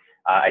Facebook.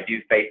 I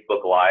do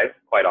Facebook Live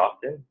quite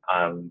often.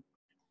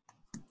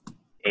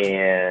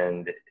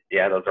 And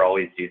those are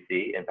always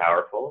juicy and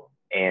powerful.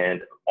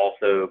 And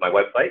also my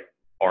website,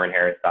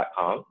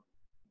 orenharris.com.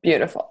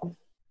 Beautiful.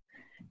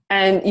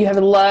 And you have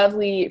a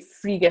lovely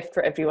free gift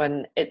for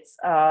everyone. It's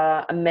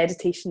a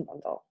meditation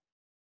bundle.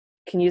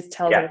 Can you just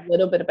tell us a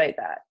little bit about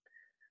that?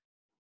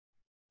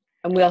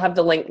 And we'll have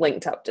the link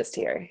linked up just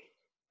here.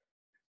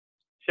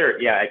 Sure.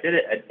 Yeah, I did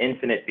an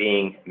infinite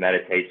being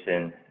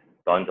meditation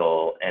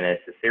bundle, and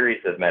it's a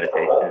series of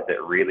meditations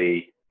that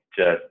really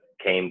just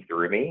came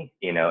through me,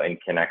 in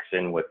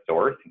connection with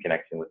source, in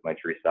connection with my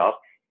true self.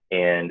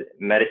 And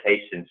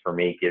meditations for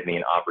me give me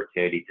an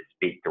opportunity to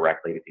speak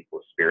directly to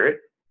people's spirit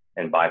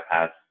and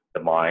bypass the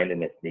mind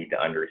and its need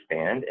to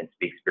understand, and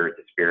speak spirit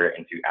to spirit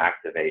and to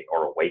activate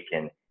or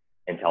awaken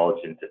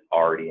intelligence that's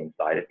already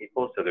inside of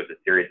people. So there's a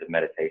series of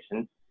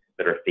meditations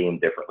that are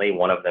themed differently.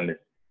 One of them is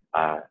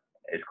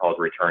called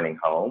Returning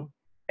Home.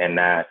 And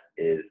that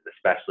is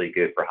especially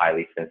good for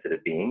highly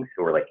sensitive beings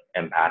who are like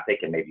empathic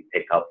and maybe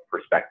pick up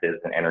perspectives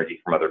and energy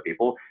from other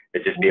people,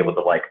 to just be able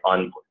to like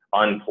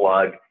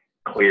unplug,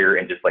 clear,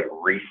 and just like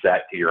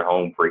reset to your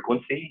home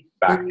frequency,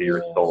 back to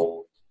your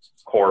soul's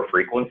core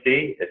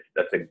frequency.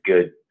 That's a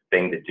good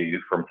thing to do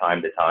from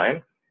time to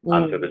time.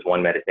 So there's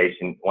one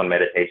meditation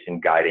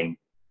guiding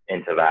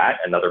into that.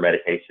 Another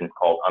meditation is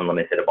called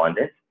Unlimited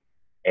Abundance.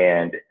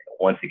 And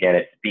once again,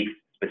 it speaks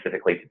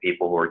specifically to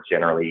people who are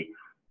generally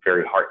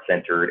very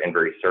heart-centered and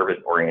very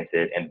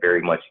service-oriented and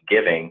very much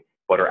giving,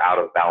 but are out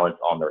of balance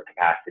on their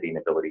capacity and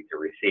ability to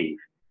receive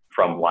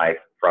from life,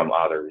 from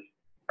others,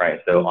 right?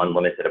 So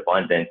Unlimited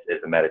Abundance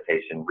is a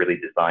meditation really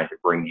designed to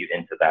bring you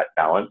into that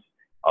balance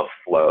of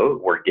flow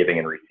where giving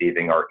and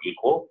receiving are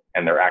equal,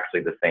 and they're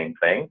actually the same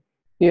thing.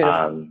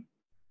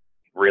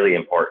 Really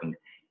important.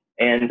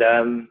 And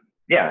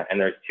and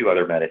there's two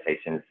other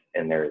meditations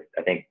in there.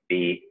 I think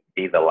Be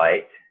be the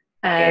light.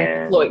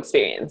 And flow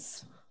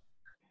experience.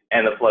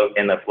 And the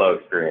flow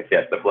experience.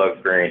 Yes, the flow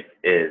experience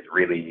is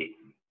really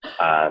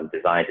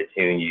designed to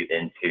tune you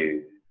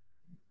into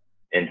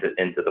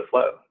the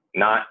flow,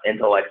 not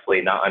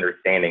intellectually, not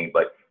understanding,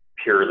 but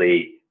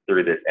purely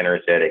through this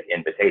energetic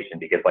invitation.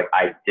 Because like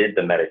I did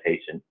the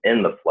meditation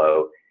in the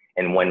flow,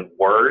 and when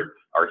words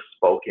are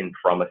spoken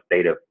from a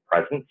state of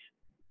presence,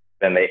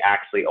 then they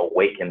actually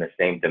awaken the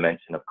same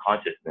dimension of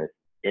consciousness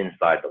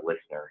inside the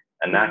listener.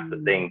 And that's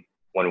the thing.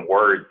 When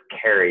words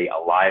carry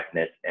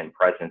aliveness and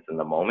presence in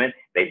the moment,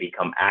 they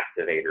become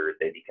activators,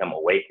 they become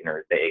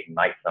awakeners, they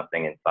ignite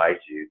something inside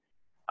you,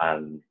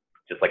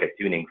 just like a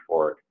tuning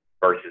fork,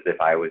 versus if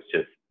I was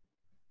just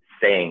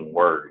saying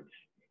words,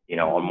 you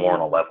know, more on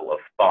a level of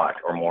thought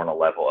or more on a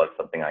level of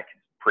something I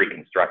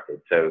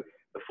pre-constructed. So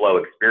the flow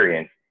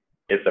experience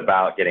is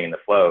about getting in the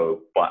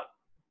flow, but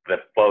the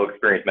flow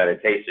experience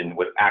meditation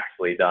was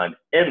actually done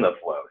in the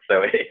flow.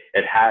 So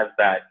it has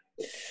that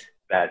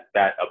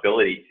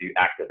ability to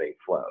activate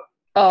flow.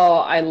 Oh,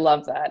 I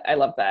love that. I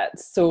love that.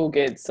 So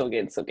good, so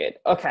good, so good.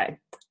 Okay.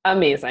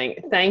 Amazing.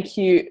 Thank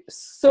you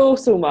so,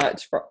 so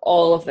much for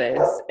all of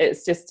this.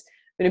 It's just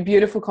been a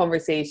beautiful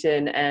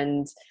conversation,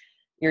 and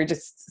you're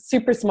just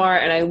super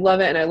smart, and I love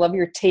it, and I love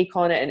your take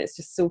on it, and it's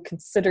just so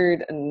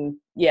considered, and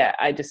yeah,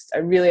 I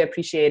really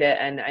appreciate it,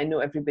 and I know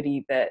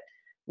everybody that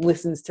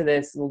listens to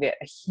this will get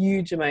a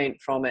huge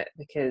amount from it,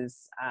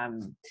 because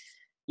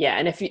yeah,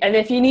 and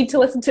if you need to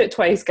listen to it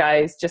twice,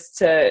 guys, just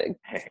to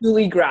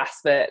fully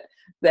grasp it,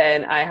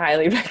 then I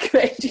highly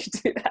recommend you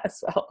do that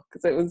as well,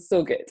 because it was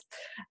so good.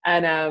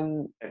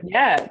 And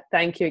yeah,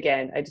 thank you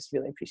again. I just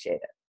really appreciate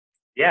it.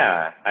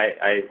 Yeah,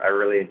 I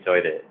really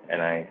enjoyed it,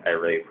 and I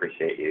really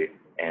appreciate you,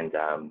 and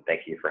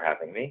thank you for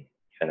having me.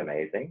 It's been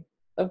amazing.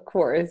 Of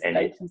course. And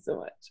thank you so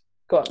much.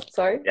 Go on.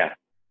 Sorry. Yeah.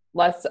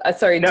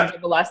 Sorry. No. Did you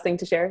have a last thing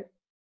to share?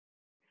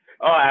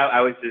 Oh,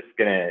 I was just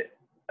gonna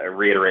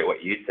reiterate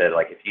what you said.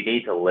 Like, if you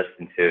need to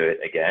listen to it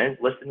again,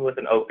 listen with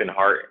an open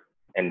heart,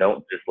 and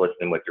don't just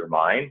listen with your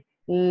mind,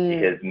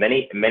 because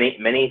many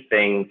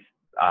things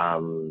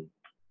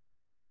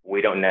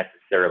we don't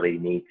necessarily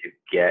need to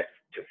get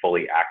to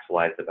fully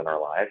actualize them in our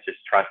lives. Just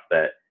trust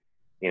that,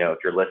 you know, if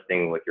you're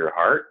listening with your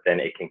heart, then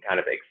it can kind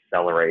of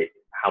accelerate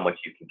how much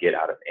you can get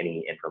out of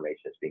any information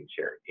that's being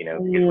shared, you know,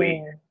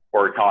 because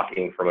we're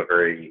talking from a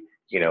very,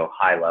 you know,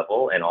 high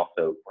level and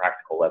also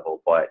practical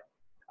level, but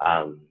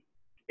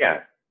yeah.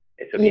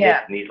 So if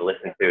you need to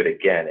listen to it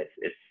again,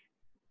 it's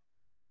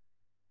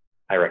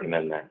I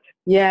recommend that.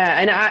 Yeah.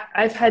 And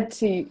I've had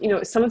to, you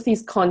know, some of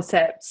these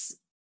concepts,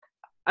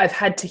 I've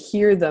had to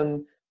hear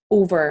them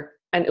over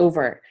and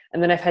over,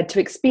 and then I've had to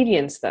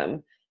experience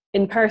them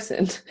in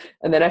person,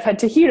 and then I've had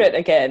to hear it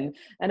again,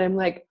 and I'm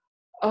like,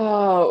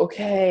 oh,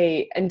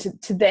 okay. And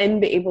to then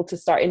be able to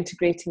start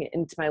integrating it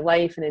into my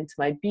life and into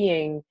my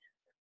being,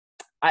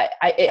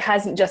 it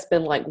hasn't just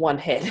been like one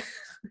hit.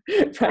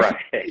 Right.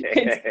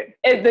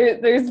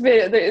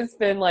 There's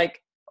been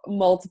like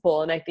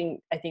multiple, and I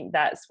think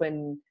that's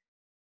when,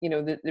 you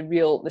know,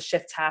 the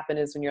shifts happen,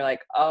 is when you're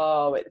like,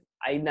 oh,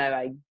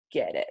 I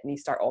get it, and you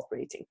start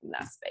operating from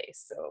that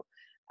space. So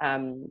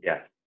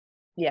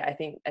yeah, I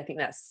think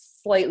that's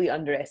slightly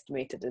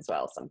underestimated as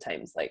well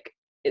sometimes. Like,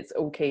 it's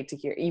okay to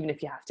hear, even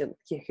if you have to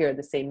hear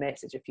the same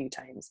message a few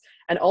times.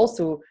 And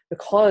also,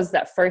 because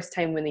that first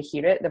time when they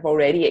hear it, they've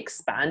already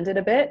expanded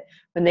a bit.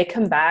 When they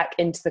come back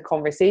into the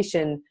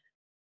conversation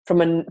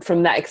from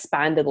that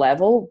expanded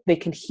level, they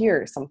can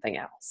hear something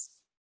else,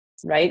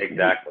 right?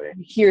 Exactly.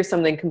 You hear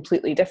something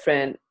completely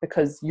different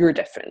because you're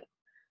different,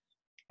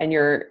 and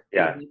you're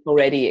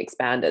already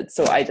expanded.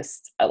 So I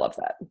love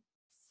that.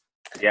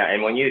 Yeah,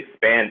 and when you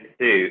expand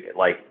too,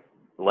 like,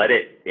 let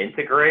it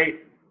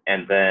integrate,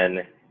 and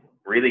then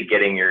really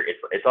getting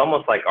it's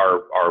almost like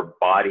our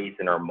bodies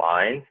and our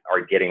minds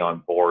are getting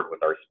on board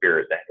with our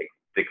spirit. That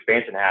the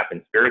expansion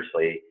happens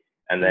spiritually,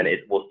 and then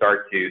it will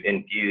start to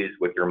infuse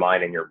with your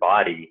mind and your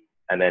body,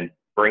 and then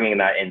bringing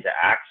that into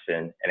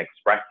action and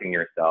expressing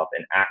yourself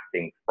and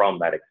acting from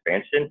that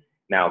expansion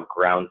now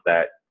grounds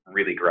that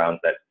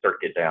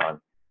circuit down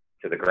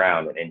to the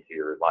ground and into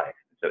your life.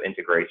 So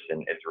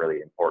integration is really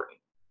important.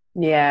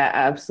 Yeah,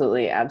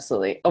 absolutely.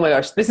 Absolutely. Oh my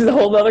gosh, this is a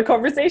whole other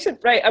conversation.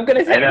 Right. I'm going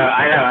to say. I know.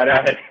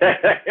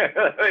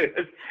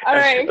 All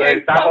right.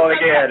 Okay. Stop all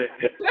again.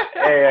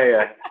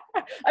 Yeah.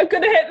 I'm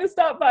going to hit the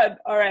stop button.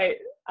 All right.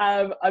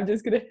 I'm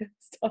just going to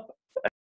stop.